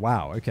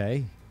 Wow,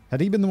 okay. Had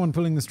he been the one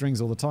pulling the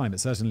strings all the time? It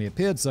certainly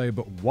appeared so,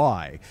 but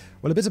why?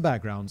 Well, a bit of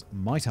background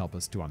might help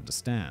us to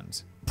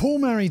understand. Paul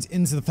married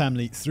into the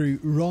family through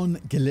Ron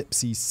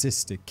Gillespie's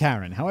sister,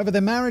 Karen. However, their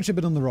marriage had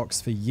been on the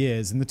rocks for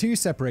years, and the two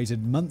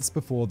separated months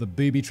before the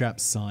booby trap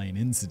sign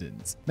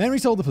incident. Mary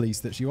told the police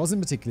that she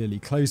wasn't particularly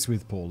close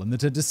with Paul, and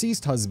that her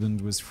deceased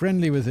husband was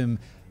friendly with him,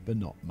 but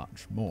not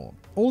much more.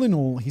 All in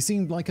all, he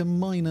seemed like a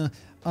minor,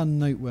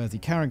 unnoteworthy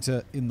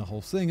character in the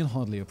whole thing, and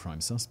hardly a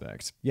prime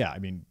suspect. Yeah, I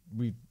mean,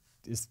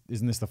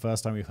 isn't this the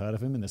first time we've heard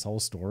of him in this whole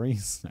story?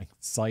 Like,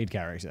 side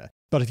character.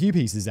 But a few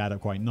pieces add up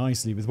quite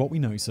nicely with what we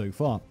know so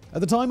far. At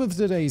the time of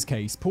today's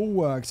case, Paul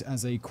worked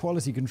as a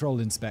quality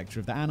control inspector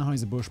of the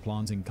Anheuser-Busch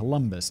plant in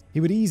Columbus. He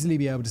would easily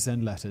be able to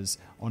send letters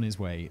on his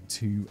way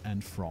to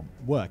and from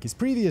work. His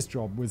previous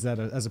job was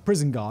as a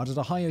prison guard at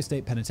Ohio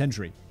State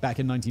Penitentiary. Back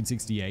in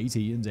 1968,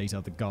 he and 8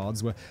 other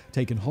guards were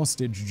taken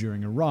hostage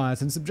during a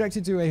riot and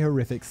subjected to a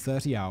horrific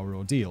 30-hour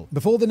ordeal.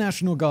 Before the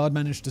National Guard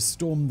managed to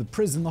storm the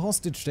prison, the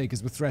hostage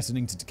takers were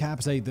threatening to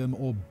decapitate them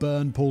or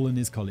burn Paul and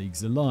his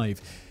colleagues alive.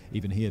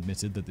 Even he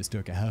admitted that this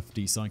took a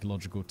hefty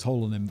psychological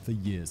toll on him for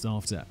years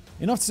after.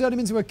 Enough to turn him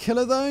into a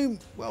killer, though?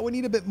 Well, we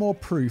need a bit more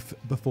proof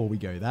before we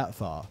go that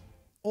far.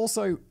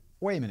 Also,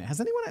 wait a minute, has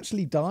anyone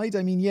actually died?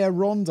 I mean, yeah,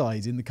 Ron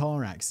died in the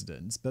car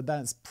accident, but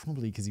that's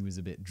probably because he was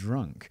a bit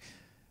drunk.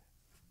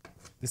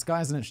 This guy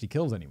hasn't actually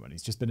killed anyone,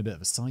 he's just been a bit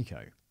of a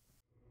psycho.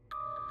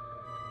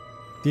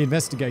 The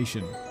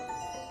investigation.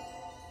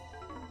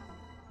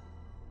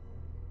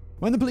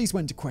 When the police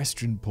went to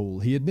question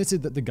Paul, he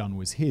admitted that the gun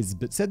was his,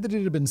 but said that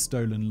it had been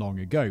stolen long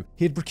ago.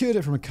 He had procured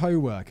it from a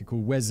co-worker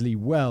called Wesley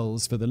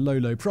Wells for the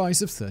low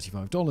price of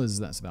 $35.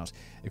 That's about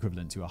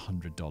equivalent to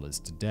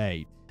 $100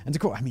 today. And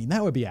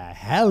that would be a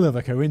hell of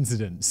a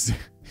coincidence.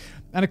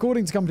 And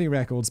according to company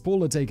records,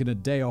 Paul had taken a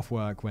day off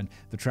work when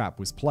the trap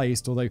was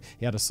placed, although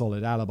he had a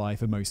solid alibi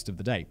for most of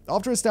the day.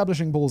 After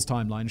establishing Paul's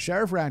timeline,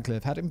 Sheriff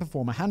Radcliffe had him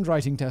perform a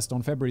handwriting test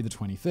on February the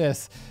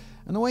 25th,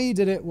 and the way he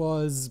did it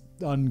was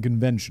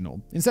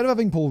unconventional. Instead of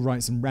having Paul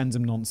write some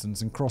random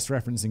nonsense and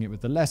cross-referencing it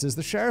with the letters,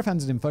 the sheriff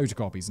handed him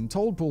photocopies and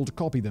told Paul to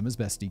copy them as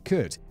best he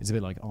could. It's a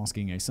bit like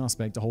asking a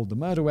suspect to hold the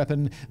murder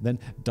weapon, then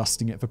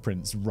dusting it for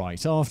prints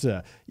right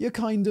after. You're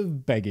kind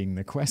of begging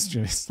the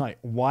question. It's like,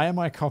 why am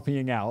I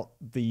copying out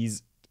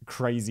these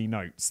crazy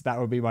notes? That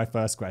would be my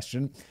first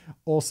question.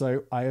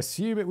 Also, I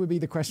assume it would be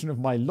the question of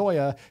my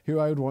lawyer, who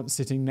I would want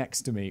sitting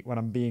next to me when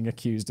I'm being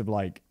accused of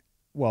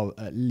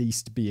at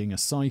least being a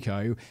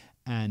psycho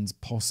and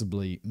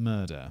possibly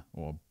murder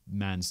or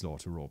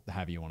manslaughter, or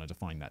however you want to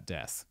define that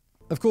death.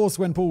 Of course,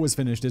 when Paul was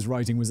finished, his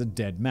writing was a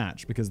dead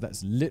match, because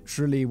that's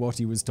literally what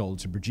he was told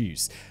to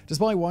produce.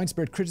 Despite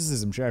widespread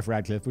criticism, Sheriff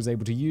Radcliffe was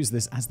able to use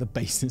this as the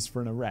basis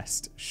for an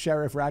arrest.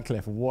 Sheriff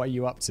Radcliffe, what are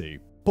you up to?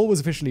 Paul was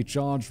officially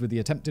charged with the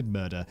attempted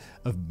murder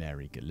of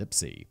Mary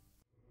Gillespie.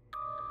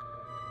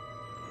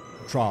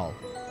 Trial.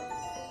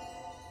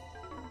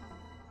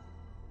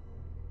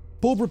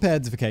 Paul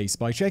prepared the case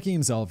by checking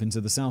himself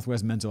into the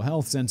Southwest Mental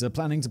Health Center,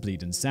 planning to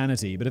plead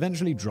insanity, but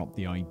eventually dropped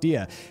the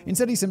idea.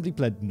 Instead, he simply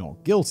pled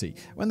not guilty.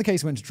 When the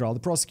case went to trial, the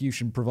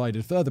prosecution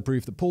provided further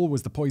proof that Paul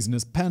was the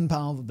poisonous pen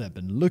pal that they'd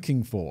been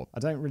looking for.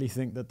 I don't really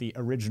think that the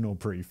original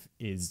proof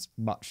is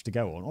much to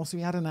go on. Also,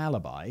 he had an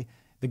alibi.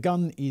 The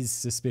gun is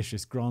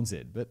suspicious,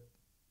 granted, but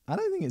I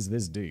don't think it's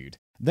this dude.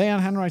 They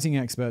and handwriting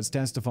experts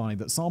testified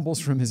that samples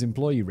from his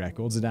employee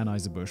records at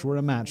Anheuser-Busch were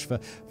a match for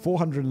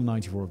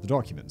 494 of the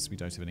documents. We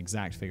don't have an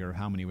exact figure of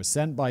how many were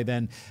sent by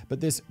then, but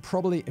this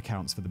probably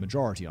accounts for the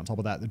majority. On top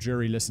of that, the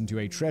jury listened to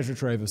a treasure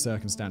trove of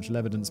circumstantial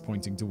evidence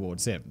pointing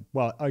towards him.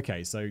 Well,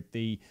 okay, so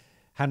the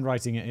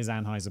handwriting at his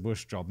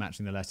Anheuser-Busch job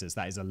matching the letters,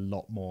 that is a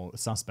lot more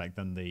suspect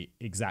than the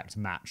exact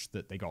match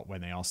that they got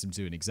when they asked him to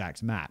do an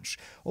exact match.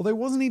 Although,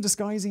 wasn't he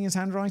disguising his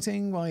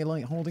handwriting by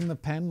holding the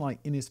pen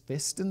in his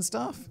fist and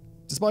stuff?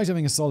 Despite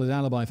having a solid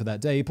alibi for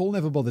that day, Paul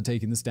never bothered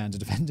taking the stand to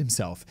defend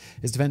himself.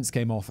 His defense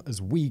came off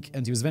as weak,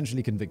 and he was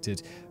eventually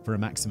convicted for a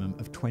maximum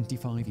of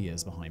 25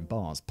 years behind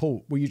bars.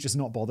 Paul, were you just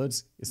not bothered?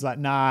 It's like,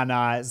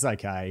 nah, it's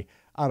okay.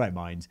 I don't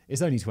mind.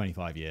 It's only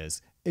 25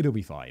 years. It'll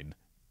be fine.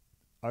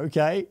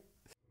 Okay.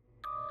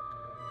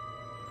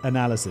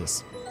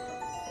 Analysis.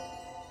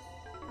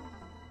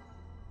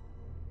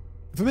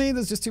 For me,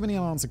 there's just too many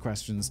unanswered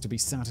questions to be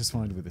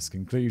satisfied with this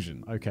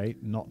conclusion. Okay,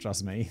 not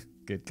just me.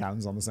 Good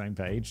clowns on the same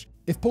page.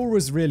 If Paul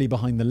was really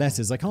behind the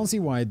letters, I can't see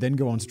why I'd then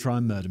go on to try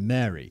and murder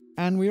Mary.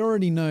 And we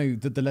already know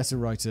that the letter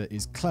writer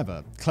is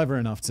clever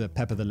enough to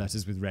pepper the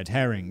letters with red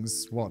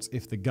herrings. What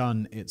if the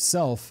gun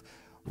itself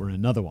were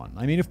another one?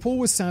 I mean, if Paul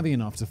was savvy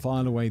enough to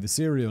file away the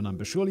serial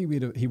number, surely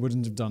he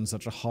wouldn't have done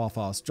such a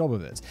half-assed job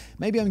of it.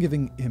 Maybe I'm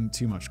giving him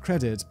too much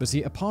credit, but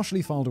a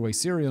partially filed away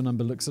serial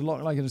number looks a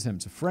lot like an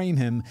attempt to frame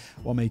him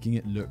while making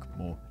it look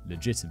more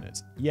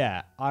legitimate.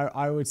 Yeah,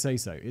 I would say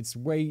so. It's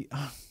way...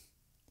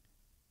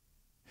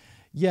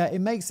 Yeah,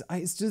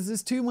 it's just,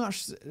 there's too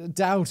much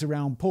doubt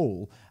around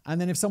Paul,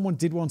 and then if someone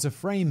did want to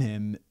frame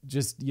him,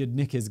 you'd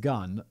nick his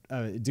gun,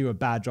 do a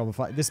bad job of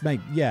fighting.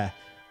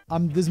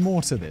 There's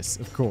more to this,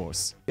 of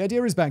course. The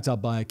idea is backed up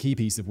by a key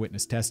piece of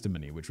witness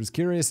testimony, which was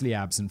curiously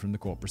absent from the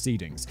court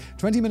proceedings.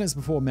 20 minutes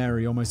before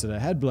Mary almost had her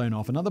head blown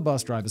off, another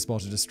bus driver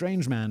spotted a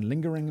strange man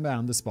lingering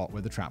around the spot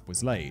where the trap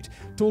was laid.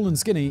 Tall and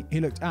skinny, he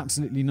looked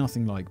absolutely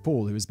nothing like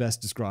Paul, who is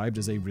best described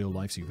as a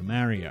real-life Super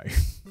Mario.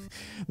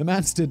 The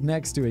man stood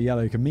next to a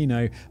yellow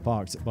Camino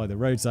parked by the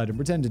roadside and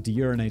pretended to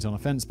urinate on a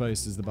fence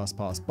post as the bus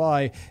passed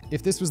by.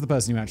 If this was the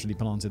person who actually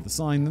planted the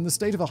sign, then the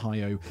state of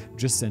Ohio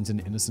just sent an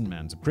innocent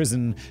man to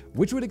prison,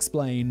 which would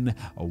explain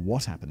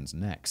what happened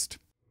next.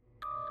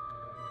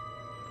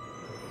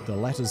 The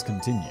letters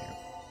continue.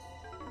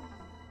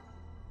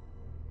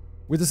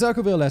 With the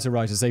Circleville letter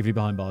writer safely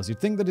behind bars, you'd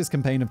think that his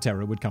campaign of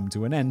terror would come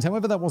to an end.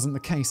 However, that wasn't the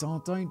case.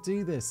 Oh, don't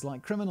do this.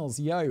 Like criminals,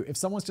 if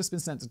someone's just been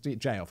sent to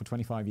jail for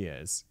 25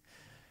 years,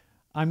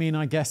 I mean,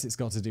 I guess it's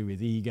got to do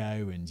with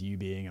ego and you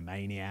being a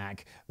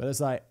maniac, but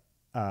it's like,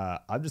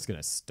 I'm just going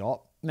to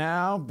stop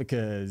now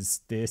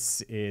because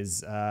this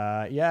is,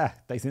 they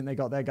think they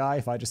got their guy.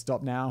 If I just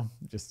stop now,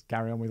 just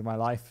carry on with my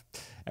life,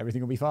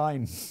 everything will be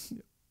fine.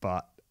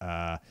 But,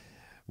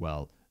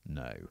 well,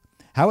 no.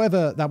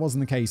 However, that wasn't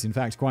the case. In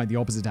fact, quite the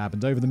opposite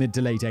happened. Over the mid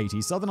to late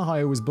 80s, Southern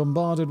Ohio was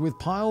bombarded with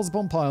piles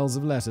upon piles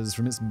of letters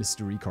from its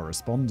mystery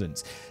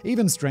correspondents.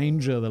 Even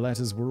stranger, the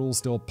letters were all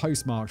still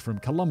postmarked from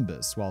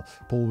Columbus, while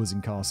Paul was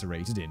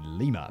incarcerated in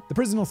Lima. The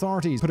prison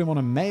authorities put him on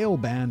a mail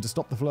ban to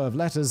stop the flow of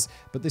letters,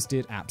 but this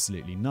did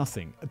absolutely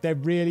nothing. They're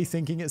really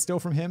thinking it's still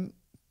from him?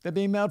 They're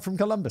being mailed from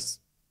Columbus.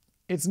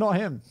 It's not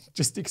him.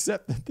 Just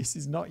accept that this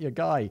is not your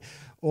guy.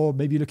 Or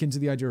maybe look into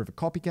the idea of a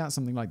copycat,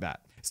 something like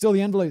that. Still,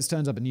 the envelopes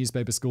turned up at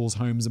newspaper schools,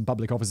 homes, and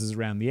public offices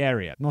around the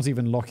area. Not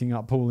even locking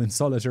up Paul in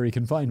solitary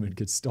confinement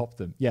could stop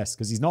them. Yes,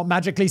 because he's not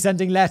magically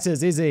sending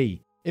letters, is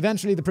he?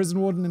 Eventually, the prison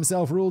warden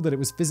himself ruled that it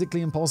was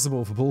physically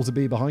impossible for Paul to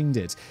be behind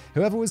it.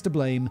 Whoever was to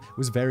blame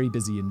was very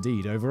busy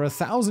indeed. Over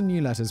 1,000 new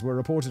letters were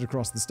reported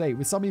across the state,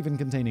 with some even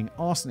containing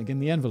arsenic in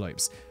the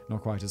envelopes.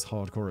 Not quite as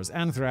hardcore as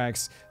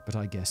anthrax, but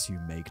I guess you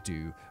make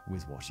do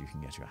with what you can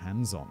get your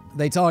hands on.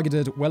 They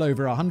targeted well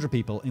over 100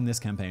 people in this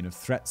campaign of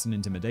threats and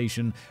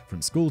intimidation,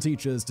 from school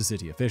teachers to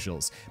city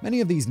officials.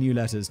 Many of these new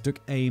letters took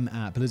aim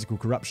at political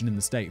corruption in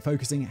the state,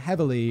 focusing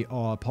heavily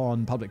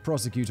upon public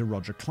prosecutor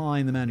Roger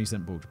Klein, the man who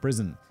sent Paul to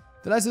prison.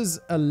 The letters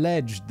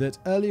alleged that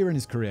earlier in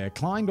his career,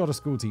 Klein got a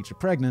schoolteacher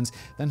pregnant,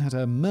 then had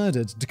her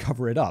murdered to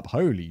cover it up.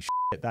 Holy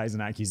shit, that is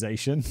an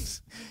accusation.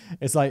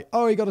 It's like,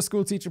 oh, he got a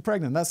schoolteacher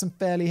pregnant. That's some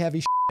fairly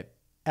heavy shit.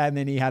 And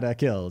then he had her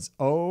killed.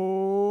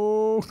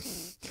 Oh.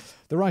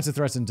 The writer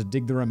threatened to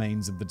dig the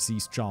remains of the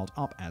deceased child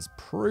up as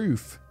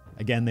proof.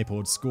 Again, they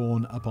poured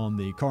scorn upon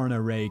the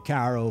coroner Ray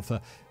Carroll for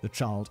the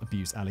child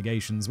abuse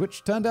allegations,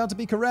 which turned out to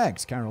be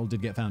correct. Carroll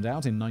did get found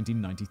out in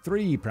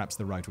 1993. Perhaps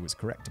the writer was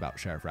correct about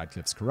Sheriff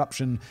Radcliffe's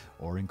corruption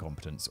or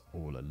incompetence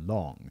all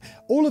along.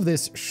 All of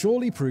this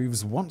surely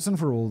proves once and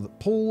for all that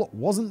Paul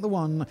wasn't the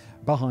one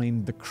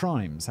behind the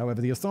crimes. However,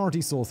 the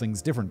authorities saw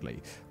things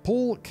differently.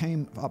 Paul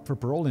came up for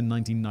parole in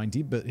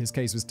 1990, but his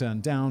case was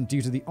turned down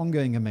due to the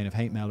ongoing campaign of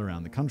hate mail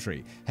around the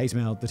country. Hate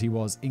mail that he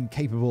was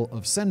incapable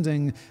of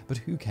sending, but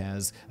who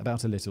cares about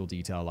a little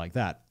detail like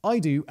that? I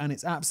do, and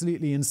it's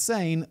absolutely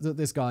insane that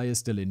this guy is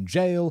still in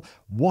jail.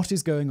 What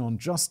is going on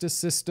justice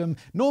system?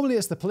 Normally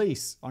it's the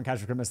police on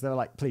Casual Criminals. They're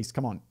like, police,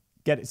 come on,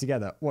 get it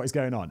together. What is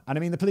going on? And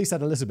I mean, the police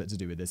had a little bit to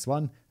do with this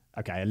one.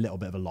 Okay, a little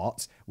bit of a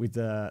lot with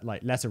the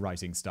letter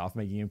writing stuff,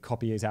 making him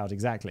copy it out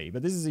exactly.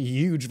 But this is a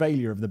huge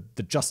failure of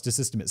the justice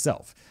system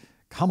itself.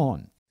 Come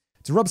on.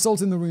 To rub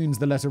salt in the wounds,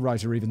 the letter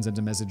writer even sent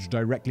a message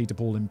directly to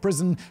Paul in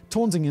prison,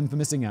 taunting him for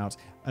missing out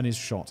on his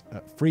shot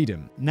at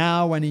freedom.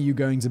 Now, when are you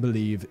going to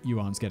believe you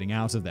aren't getting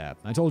out of there?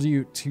 I told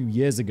you 2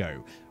 years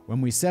ago,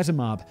 when we set them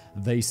up,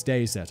 they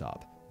stay set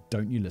up.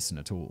 Don't you listen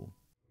at all.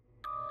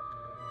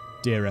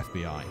 Dear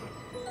FBI.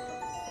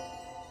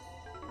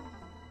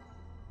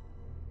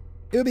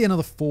 It would be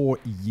another 4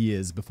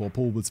 years before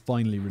Paul was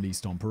finally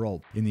released on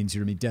parole. In the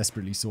interim, he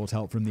desperately sought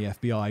help from the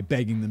FBI,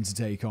 begging them to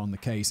take on the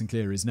case and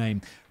clear his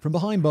name. From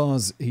behind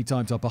bars, he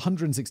typed up a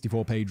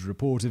 164-page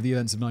report of the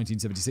events of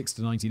 1976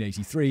 to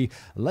 1983,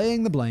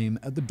 laying the blame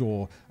at the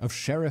door of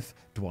Sheriff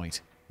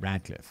Dwight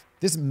Radcliffe.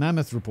 This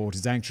mammoth report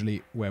is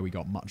actually where we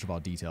got much of our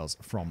details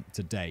from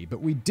today,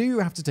 but we do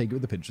have to take it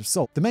with a pinch of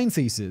salt. The main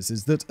thesis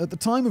is that at the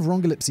time of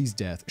Ron Gillespie's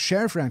death,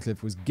 Sheriff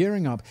Radcliffe was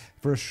gearing up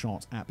for a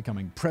shot at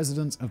becoming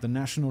president of the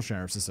National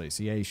Sheriff's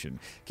Association.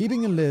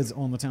 Keeping a lid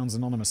on the town's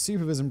anonymous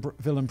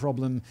supervillain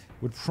problem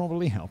would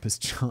probably help his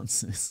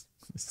chances.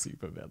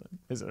 Supervillain.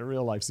 Is it a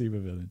real-life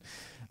supervillain?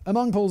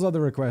 Among Paul's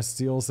other requests,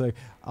 he also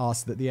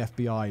asked that the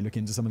FBI look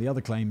into some of the other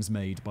claims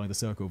made by the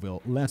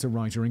Circleville letter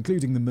writer,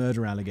 including the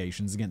murder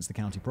allegations against the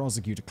county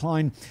prosecutor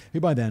Klein, who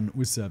by then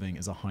was serving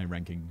as a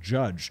high-ranking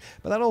judge.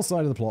 But that whole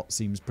side of the plot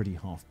seems pretty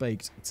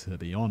half-baked, to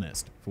be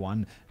honest. For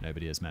one,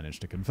 nobody has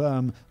managed to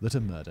confirm that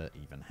a murder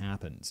even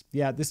happened.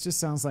 Yeah, this just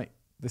sounds like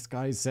this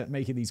guy's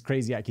making these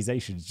crazy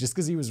accusations just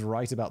because he was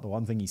right about the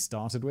one thing he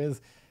started with.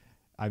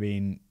 I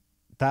mean,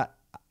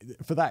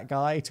 for that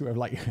guy to have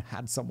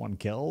had someone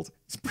killed,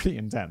 it's pretty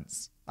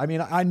intense. I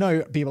mean, I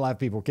know people have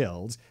people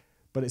killed,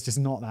 but it's just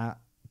not that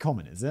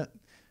common, is it?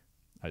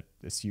 I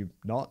assume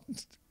not.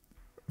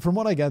 From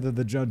what I gather,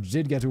 the judge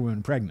did get a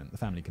woman pregnant. The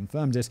family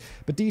confirmed it,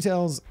 but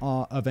details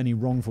of any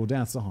wrongful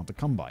deaths are hard to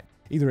come by.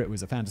 Either it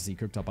was a fantasy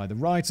cooked up by the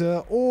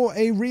writer, or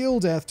a real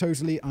death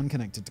totally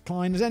unconnected to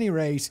Klein. At any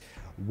rate,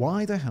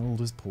 why the hell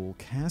does Paul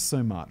care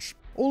so much?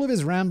 All of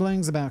his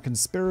ramblings about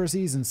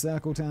conspiracies in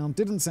Circletown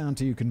didn't sound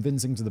too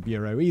convincing to the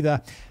Bureau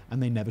either,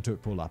 and they never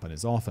took Paul up on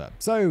his offer.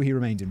 So he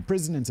remained in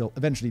prison until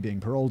eventually being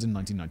paroled in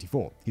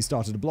 1994. He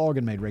started a blog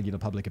and made regular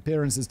public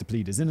appearances to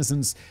plead his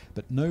innocence,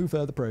 but no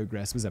further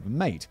progress was ever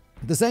made.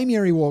 The same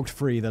year he walked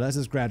free, the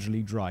letters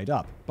gradually dried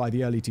up. By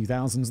the early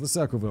 2000s, the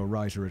Circleville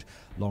writer had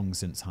long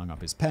since hung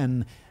up his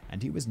pen,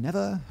 and he was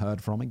never heard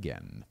from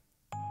again.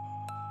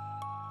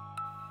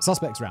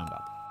 Suspects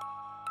Roundup.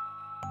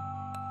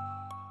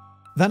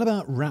 That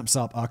about wraps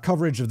up our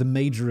coverage of the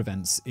major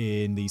events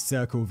in the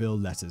Circleville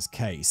Letters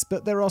case,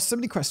 but there are so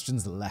many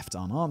questions left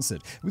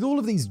unanswered. With all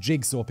of these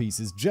jigsaw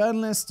pieces,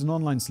 journalists and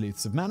online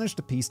sleuths have managed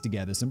to piece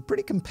together some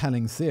pretty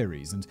compelling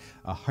theories and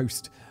a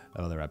host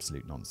of other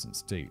absolute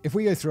nonsense too. If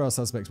we go through our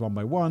suspects one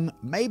by one,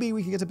 maybe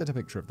we can get a better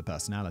picture of the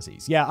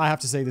personalities. Yeah, I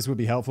have to say this would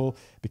be helpful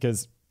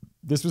because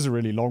this was a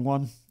really long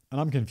one and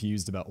I'm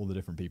confused about all the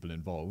different people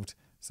involved.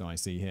 So I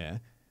see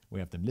here, we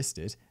have them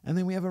listed, and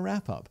then we have a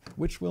wrap-up,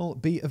 which will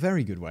be a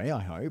very good way, I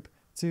hope,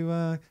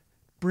 to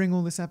bring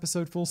all this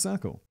episode full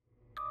circle.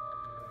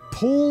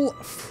 Paul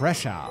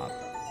Freshour.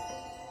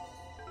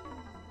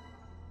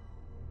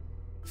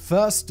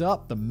 first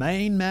up, the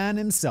main man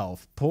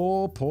himself.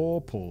 Poor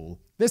Paul.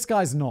 This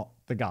guy's not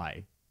the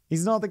guy.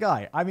 He's not the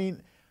guy. I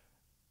mean,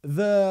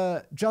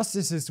 the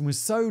justice system was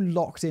so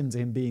locked into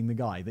him being the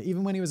guy that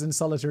even when he was in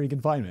solitary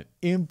confinement,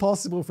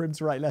 impossible for him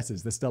to write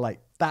letters. They're still like,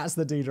 that's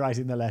the dude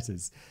writing the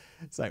letters.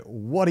 So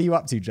what are you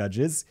up to,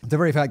 judges? The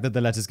very fact that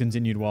the letters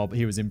continued while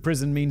he was in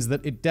prison means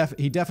that he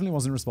definitely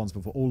wasn't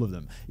responsible for all of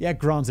them. Yeah,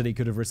 granted, he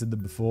could have written them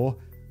before,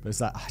 but it's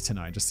like, I don't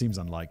know, it just seems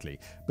unlikely.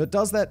 But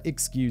does that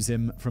excuse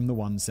him from the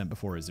ones sent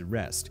before his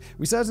arrest?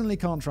 We certainly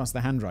can't trust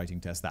the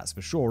handwriting test, that's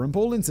for sure, and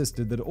Paul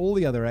insisted that all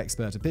the other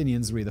expert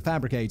opinions were either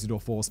fabricated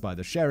or forced by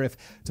the sheriff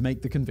to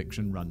make the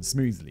conviction run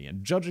smoothly.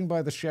 And judging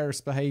by the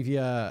sheriff's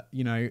behavior,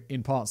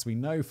 in parts we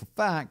know for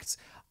fact,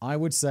 I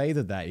would say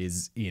that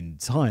is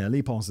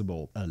entirely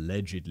possible,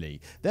 allegedly.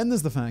 Then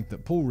there's the fact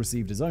that Paul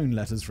received his own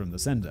letters from the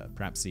sender.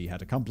 Perhaps he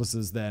had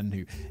accomplices then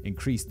who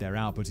increased their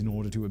output in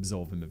order to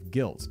absolve him of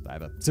guilt. I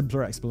have a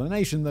simpler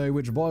explanation, though,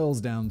 which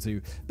boils down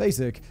to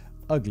basic,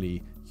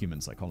 ugly human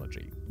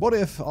psychology. What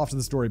if, after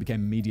the story became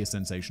a media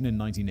sensation in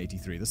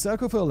 1983, the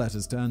Circleville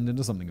Letters turned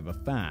into something of a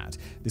fad?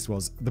 This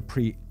was the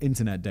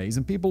pre-internet days,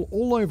 and people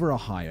all over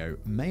Ohio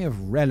may have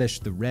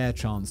relished the rare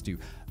chance to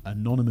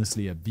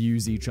anonymously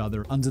abuse each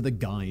other under the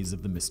guise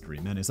of the mystery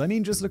menace. I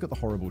mean, just look at the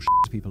horrible shit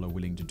people are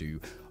willing to do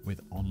with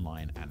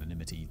online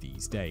anonymity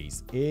these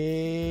days.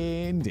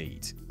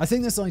 Indeed. I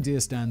think this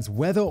idea stands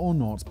whether or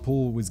not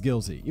Paul was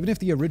guilty. Even if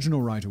the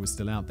original writer was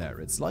still out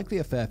there, it's likely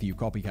a fair few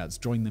copycats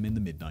joined them in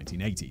the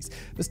mid-1980s.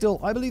 But still,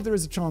 I believe there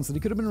is a chance that he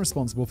could have been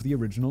responsible for the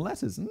original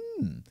letters.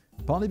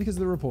 Partly because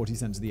of the report he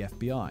sent to the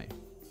FBI.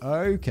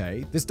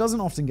 Okay, this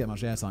doesn't often get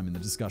much airtime in the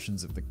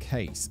discussions of the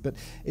case, but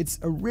it's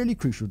a really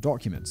crucial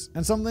document,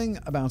 and something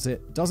about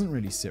it doesn't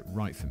really sit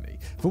right for me.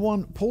 For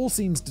one, Paul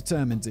seems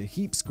determined to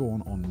heap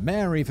scorn on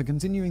Mary for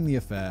continuing the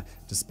affair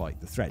despite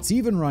the threats. He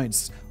even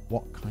writes,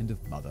 "What kind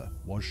of mother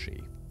was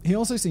she?" He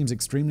also seems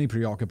extremely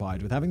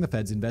preoccupied with having the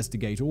feds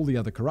investigate all the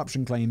other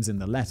corruption claims in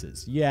the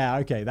letters. Yeah,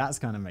 okay, that's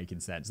kind of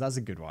making sense. That's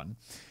a good one.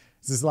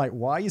 It's just like,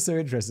 why are you so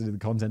interested in the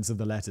contents of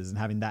the letters and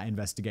having that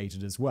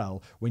investigated as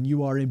well when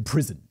you are in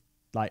prison?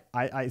 Like,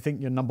 I think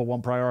your number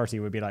one priority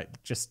would be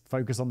like, just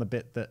focus on the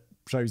bit that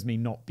shows me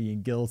not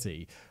being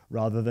guilty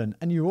rather than,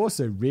 and you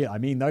also I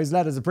mean, those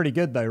letters are pretty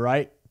good though,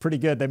 right? Pretty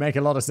good. They make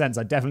a lot of sense.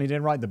 I definitely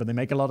didn't write them, but they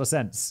make a lot of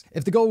sense.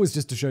 If the goal was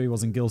just to show he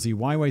wasn't guilty,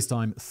 why waste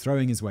time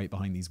throwing his weight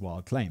behind these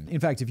wild claims? In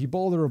fact, if you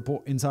boil the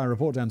entire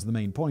report down to the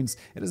main points,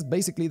 it is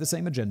basically the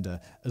same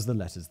agenda as the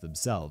letters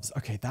themselves.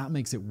 Okay, that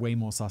makes it way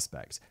more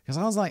suspect. Because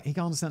I was like, he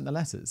can't have sent the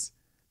letters.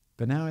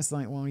 But now it's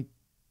like, well,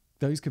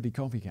 those could be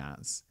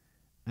copycats.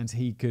 And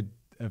he could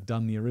have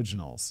done the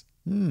originals.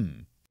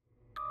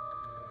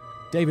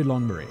 David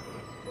Longbury.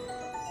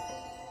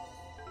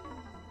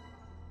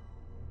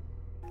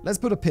 Let's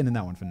put a pin in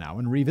that one for now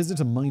and revisit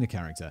a minor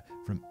character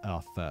from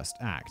our first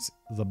act.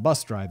 The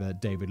bus driver,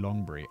 David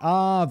Longbury.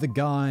 The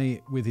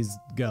guy with his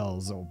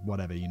girls or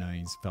whatever,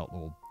 he's felt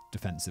all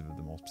defensive of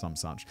them or some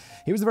such.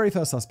 He was the very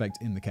first suspect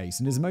in the case,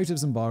 and his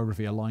motives and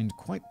biography aligned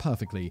quite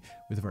perfectly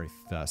with the very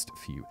first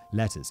few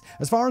letters.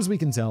 As far as we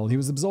can tell, he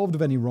was absolved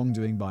of any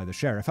wrongdoing by the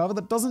sheriff. However,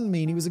 that doesn't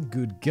mean he was a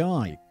good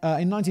guy.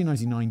 In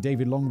 1999,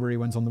 David Longbury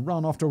went on the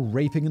run after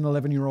raping an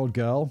 11-year-old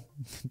girl.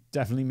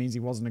 Definitely means he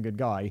wasn't a good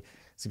guy.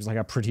 Seems like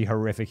a pretty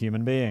horrific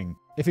human being.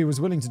 If he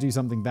was willing to do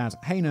something that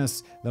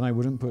heinous, then I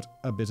wouldn't put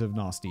a bit of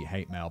nasty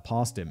hate mail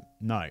past him.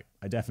 No,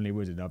 I definitely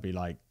wouldn't. I'd be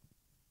like,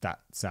 that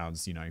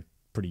sounds,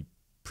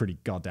 pretty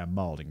goddamn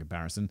mild in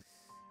comparison.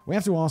 We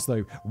have to ask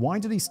though, why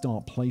did he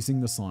start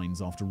placing the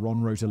signs after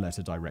Ron wrote a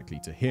letter directly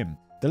to him?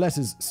 The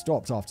letters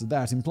stopped after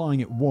that, implying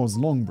it was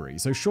Longbury,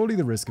 so surely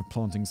the risk of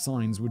planting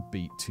signs would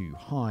be too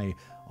high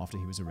after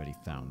he was already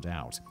found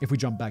out. If we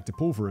jump back to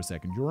Paul for a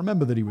second, you'll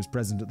remember that he was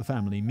present at the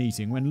family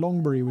meeting when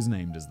Longbury was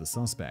named as the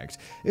suspect.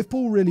 If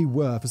Paul really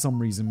were, for some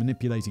reason,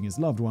 manipulating his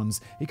loved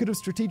ones, he could have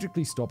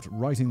strategically stopped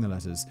writing the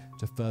letters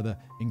to further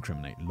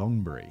incriminate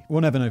Longbury.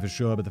 We'll never know for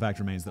sure, but the fact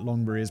remains that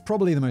Longbury is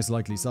probably the most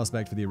likely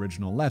suspect for the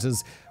original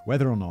letters,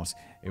 whether or not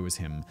it was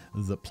him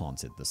that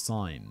planted the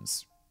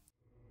signs.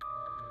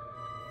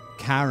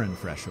 Karen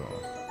Freshaw.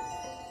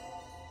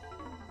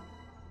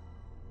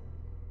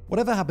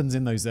 Whatever happens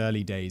in those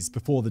early days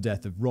before the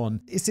death of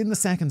Ron, it's in the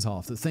second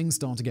half that things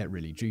start to get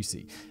really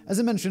juicy. As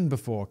I mentioned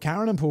before,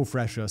 Karen and Paul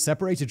Freshaw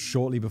separated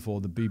shortly before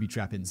the booby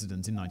trap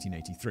incident in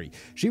 1983.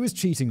 She was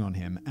cheating on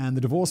him, and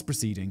the divorce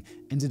proceeding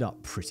ended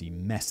up pretty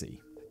messy.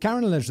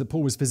 Karen alleged that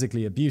Paul was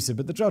physically abusive,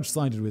 but the judge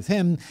sided with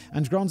him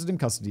and granted him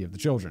custody of the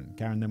children.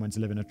 Karen then went to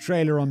live in a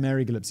trailer on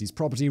Mary Gillespie's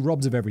property,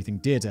 robbed of everything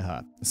dear to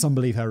her. Some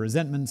believe her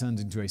resentment turned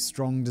into a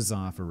strong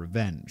desire for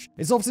revenge.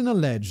 It's often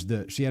alleged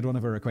that she had one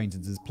of her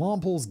acquaintances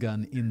plant Paul's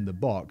gun in the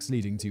box,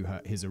 leading to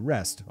his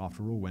arrest.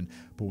 After all, when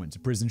Paul went to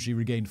prison, she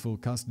regained full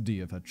custody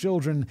of her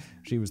children.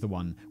 She was the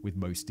one with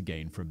most to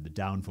gain from the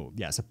downfall.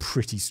 Yeah, it's a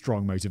pretty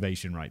strong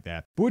motivation right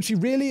there. But would she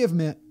really have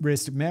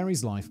risked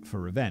Mary's life for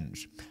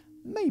revenge?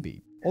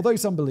 Maybe. Although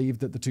some believe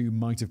that the two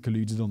might have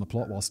colluded on the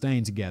plot while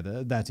staying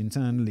together, that in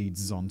turn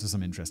leads us on to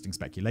some interesting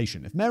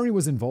speculation. If Mary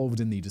was involved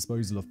in the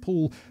disposal of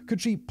Paul,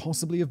 could she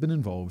possibly have been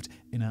involved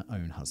in her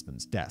own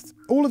husband's death?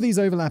 All of these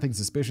overlapping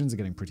suspicions are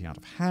getting pretty out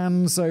of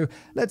hand, so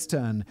let's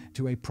turn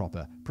to a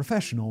proper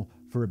professional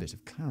for a bit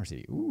of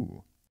clarity.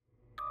 Ooh.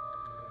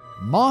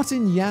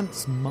 Martin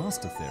Yant's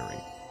master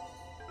theory.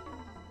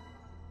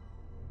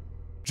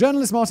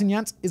 Journalist Martin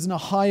Yant is an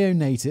Ohio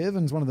native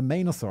and one of the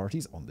main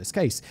authorities on this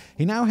case.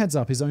 He now heads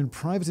up his own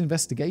private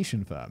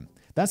investigation firm.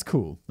 That's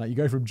cool. Like, you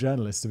go from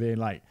journalist to being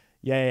like,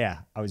 yeah,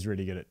 I was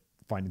really good at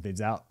finding things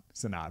out,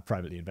 so now I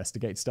privately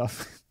investigate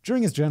stuff.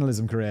 During his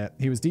journalism career,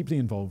 he was deeply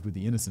involved with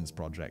the Innocence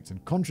Project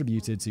and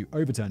contributed to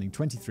overturning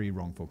 23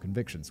 wrongful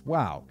convictions.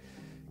 Wow.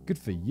 Good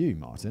for you,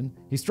 Martin.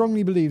 He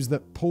strongly believes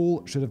that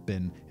Paul should have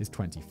been his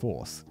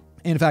 24th.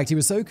 In fact, he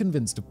was so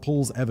convinced of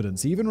Paul's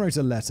evidence, he even wrote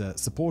a letter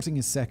supporting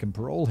his second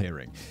parole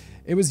hearing.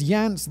 It was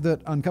Yant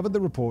that uncovered the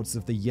reports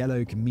of the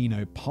yellow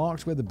Camino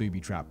parked where the booby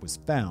trap was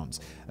found.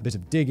 A bit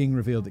of digging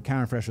revealed that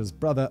Karen Fresher's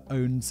brother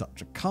owned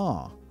such a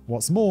car.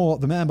 What's more,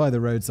 the man by the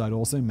roadside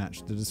also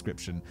matched the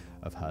description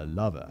of her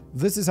lover.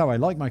 This is how I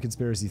like my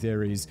conspiracy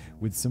theories,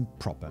 with some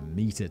proper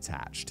meat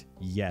attached.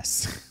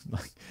 Yes.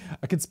 Like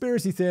a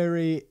conspiracy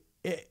theory,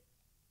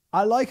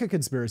 I like a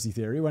conspiracy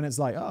theory when it's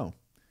like, oh,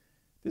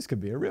 this could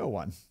be a real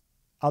one.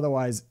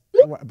 Otherwise,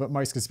 but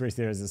most conspiracy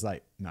theories is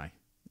like, no,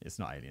 it's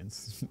not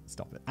aliens.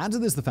 Stop it. Add to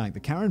this the fact that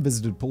Karen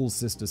visited Paul's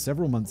sister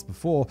several months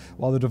before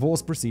while the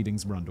divorce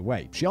proceedings were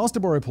underway. She asked to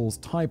borrow Paul's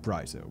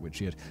typewriter, which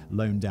she had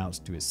loaned out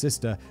to his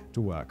sister, to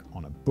work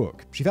on a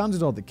book. She found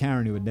it odd that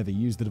Karen, who had never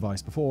used the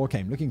device before,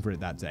 came looking for it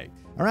that day.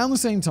 Around the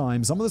same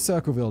time, some of the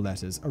Circleville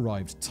letters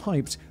arrived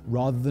typed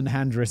rather than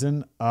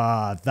handwritten.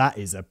 That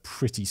is a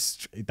pretty...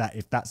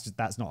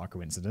 that's not a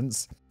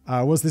coincidence.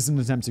 Was this an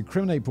attempt to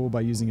incriminate Paul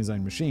by using his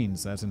own machine?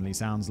 Certainly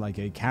sounds like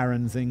a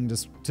Karen thing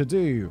to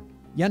do.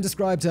 Yant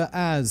described her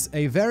as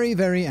a very,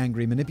 very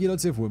angry,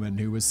 manipulative woman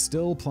who was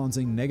still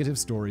planting negative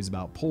stories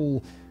about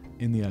Paul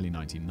in the early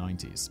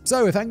 1990s.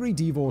 So if angry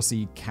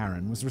divorcee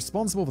Karen was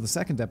responsible for the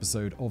second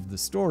episode of the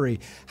story,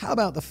 how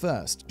about the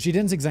first? She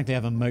didn't exactly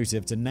have a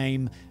motive to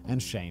name and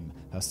shame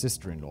her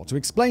sister-in-law. To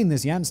explain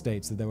this, Yant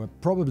states that there were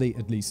probably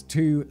at least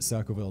 2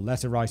 Circleville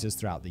letter writers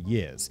throughout the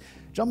years.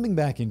 Jumping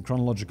back in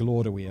chronological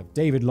order, we have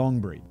David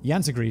Longbury.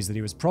 Yant agrees that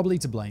he was probably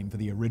to blame for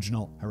the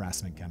original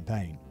harassment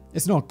campaign.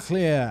 It's not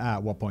clear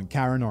at what point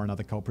Karen or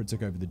another culprit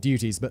took over the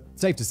duties, but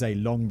safe to say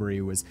Longbury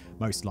was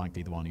most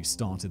likely the one who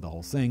started the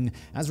whole thing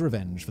as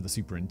revenge for the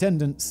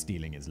superintendent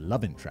stealing his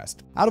love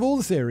interest. Out of all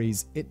the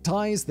theories, it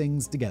ties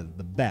things together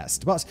the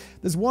best. But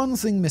there's one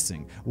thing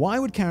missing. Why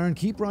would Karen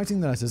keep writing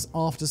the letters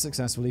after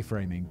successfully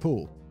framing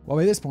Paul? Well,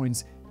 by this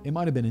point, it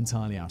might have been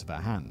entirely out of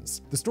her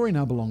hands. The story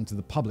now belonged to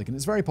the public, and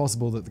it's very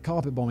possible that the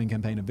carpet bombing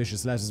campaign of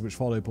vicious letters which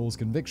followed Paul's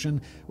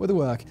conviction were the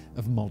work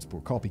of multiple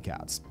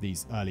copycats.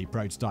 These early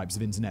prototypes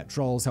of internet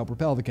trolls helped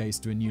propel the case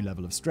to a new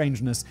level of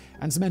strangeness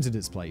and cemented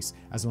its place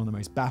as one of the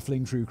most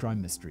baffling true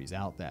crime mysteries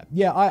out there.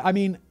 Yeah, I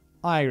mean,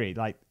 I agree.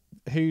 Like,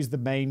 who's the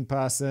main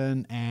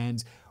person?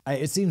 And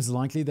it seems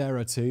likely there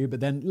are 2,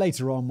 but then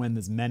later on when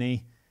there's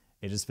many,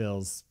 it just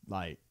feels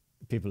like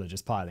people are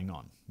just piling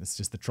on. It's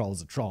just the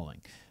trolls are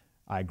trolling.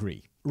 I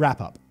agree.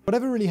 Wrap up.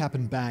 Whatever really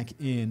happened back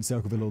in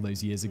Circleville all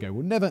those years ago,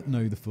 we'll never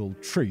know the full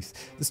truth.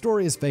 The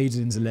story has faded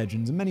into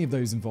legend, and many of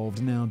those involved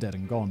are now dead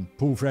and gone.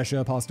 Paul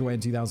Fresher passed away in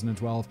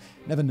 2012,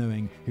 never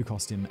knowing who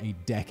cost him a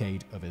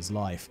decade of his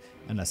life.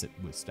 Unless it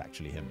was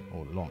actually him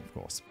all along, of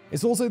course.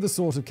 It's also the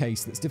sort of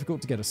case that's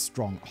difficult to get a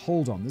strong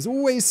hold on. There's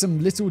always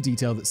some little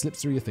detail that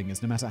slips through your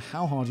fingers no matter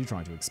how hard you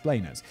try to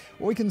explain it.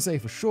 What we can say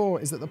for sure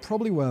is that there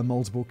probably were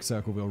multiple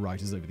Circleville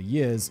writers over the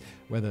years,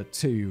 whether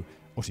 2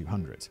 or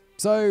 200.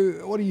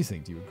 So, what do you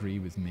think? Do you agree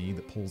with me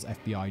that Paul's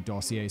FBI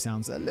dossier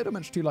sounds a little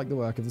much too like the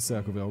work of the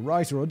Circleville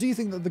writer, or do you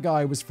think that the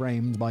guy was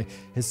framed by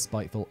his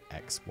spiteful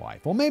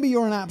ex-wife? Or maybe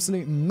you're an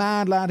absolute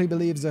mad lad who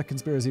believes a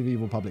conspiracy of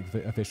evil public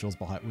officials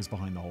was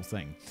behind the whole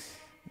thing.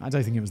 I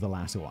don't think it was the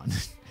latter one.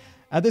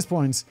 At this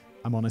point,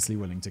 I'm honestly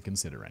willing to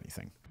consider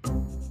anything.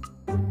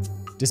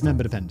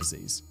 Dismembered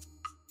appendices.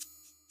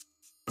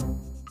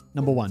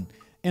 Number 1.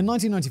 In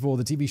 1994,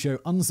 the TV show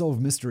Unsolved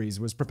Mysteries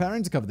was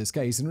preparing to cover this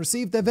case and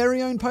received their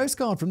very own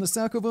postcard from the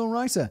Circleville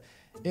writer.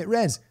 It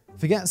read,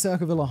 "Forget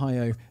Circleville,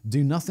 Ohio.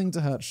 Do nothing to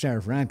hurt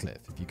Sheriff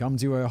Radcliffe. If you come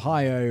to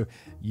Ohio,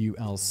 you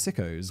El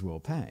Sickos will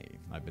pay.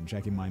 I've been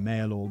checking my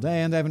mail all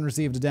day and haven't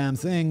received a damn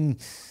thing."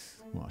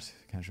 What?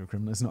 Casual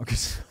criminal is not good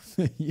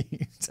for you.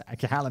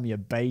 Callum, you're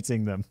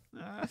baiting them.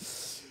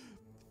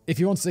 If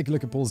you want to take a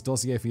look at Paul's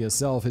dossier for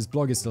yourself, his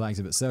blog is still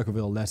active at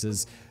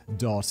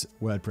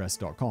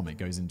circlevilleletters.wordpress.com. It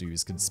goes into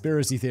his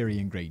conspiracy theory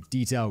in great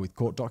detail with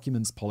court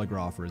documents,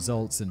 polygraph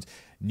results, and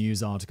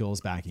news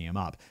articles backing him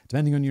up.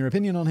 Depending on your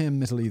opinion on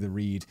him, it'll either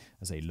read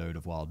as a load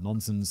of wild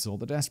nonsense or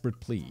the desperate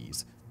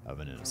pleas of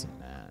an innocent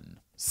man.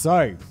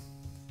 So,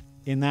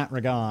 in that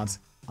regard,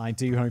 I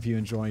do hope you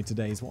enjoyed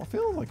today's what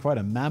feels like quite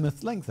a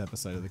mammoth length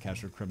episode of the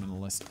Casual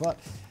Criminalist, but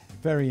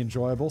very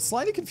enjoyable.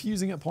 Slightly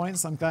confusing at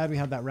points. I'm glad we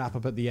had that wrap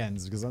up at the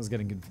end because I was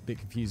getting a bit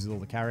confused with all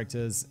the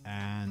characters,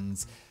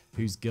 and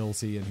who's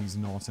guilty and who's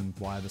not, and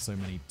why are there so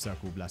many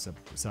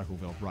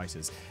Circleville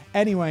writers.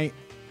 Anyway,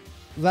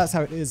 that's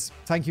how it is.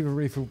 Thank you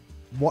everybody for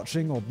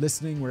watching or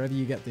listening wherever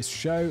you get this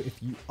show.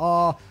 If you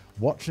are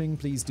watching,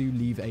 please do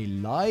leave a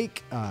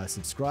like,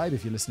 subscribe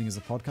if you're listening as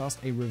a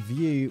podcast. A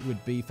review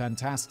would be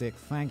fantastic.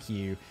 Thank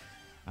you,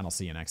 and I'll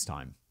see you next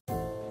time.